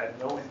we've had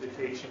no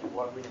indication of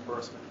what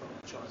reimbursement from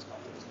insurance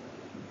companies are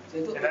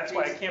going to be. And that's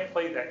why I can't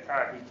play that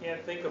card. We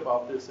can't think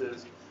about this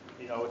as,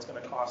 you know, it's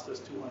going to cost us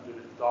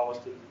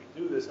 $200 to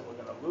do this and we're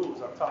going to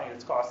lose. I'm telling you,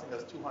 it's costing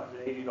us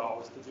 $280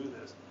 to do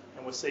this,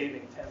 and we're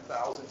saving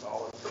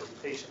 $10,000 for a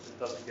patient that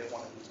doesn't get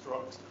one of these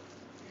drugs.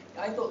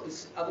 I thought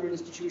this other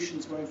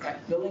institutions were in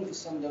fact billing for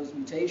some of those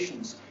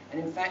mutations, and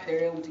in fact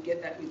they're able to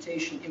get that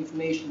mutation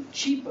information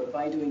cheaper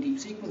by doing deep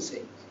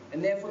sequencing,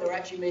 and therefore they're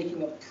actually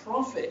making a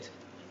profit,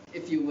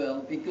 if you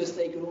will, because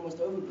they could almost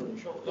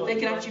overbill. But they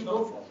can actually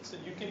bill for it. So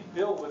you can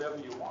bill whatever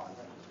you want.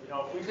 You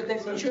know, if we But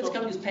the insurance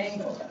company is paying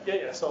for that.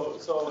 Yeah. So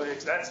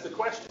that's the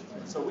question.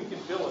 So we can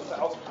bill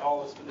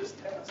 $1,000 for this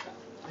test.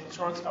 The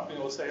insurance company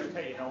will say,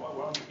 okay, you know what,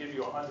 we're going to give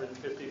you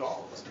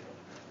 $150.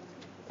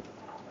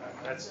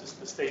 That's just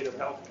the state of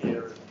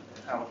healthcare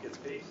and how it gets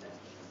paid.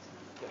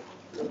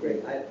 No,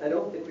 Greg, I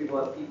don't think we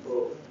want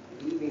people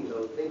leaving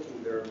though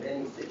thinking there are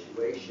many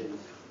situations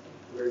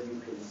where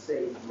you can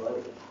save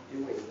money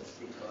doing this,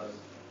 because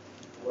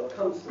what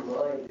comes to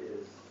mind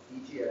is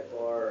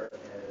EGFR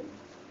and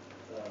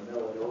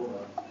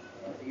melanoma,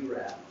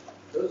 BRAF.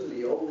 Those are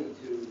the only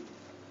two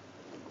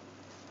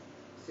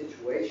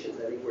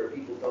situations, I think, where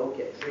people don't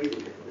get treated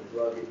if the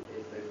drug, if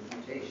the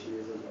mutation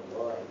isn't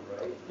aligned,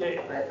 right?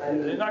 Yeah, I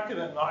mean, they're not going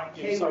to not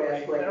give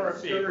somebody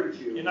KRAS therapy.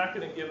 you. You're not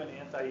going to give an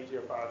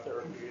anti-EGFR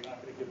therapy. You're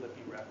not going to give the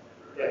BRAF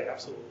inhibitor. Yeah,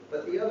 absolutely.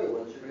 But the other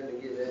ones you're going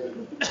to give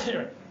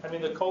any. I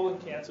mean, the colon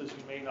cancers,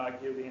 you may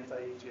not give the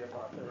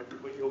anti-EGFR therapy,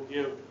 but you'll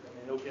give, I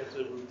mean, you'll get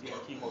the routine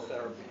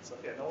chemotherapy. So,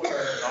 yeah, no one's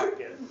going to not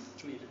get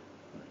treated.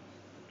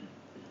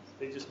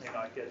 They just may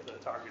not get the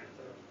targeted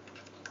therapy.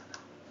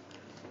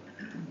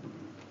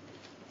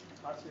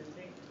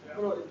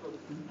 Well, it was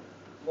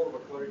more of a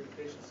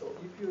clarification. So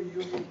if you're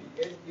using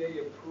the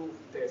FDA-approved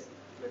test,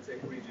 let's say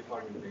for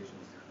EGFR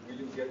mutations, will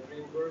you get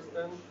reimbursed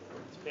then?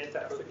 It's a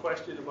fantastic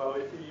question about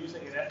if you're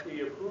using an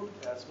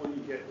FDA-approved test, will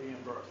you get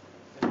reimbursed?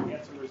 And the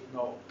answer is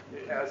no.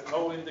 It has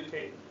no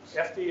indication.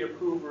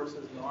 FDA-approved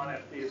versus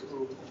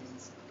non-FDA-approved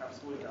means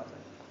absolutely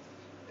nothing.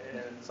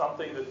 And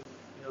something that,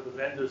 you know, the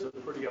vendors are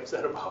pretty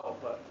upset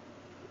about, but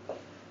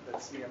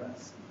that's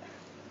CMS.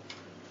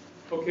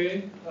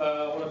 Okay,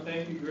 I want to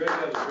thank you, Greg.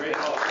 That was a great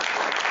help.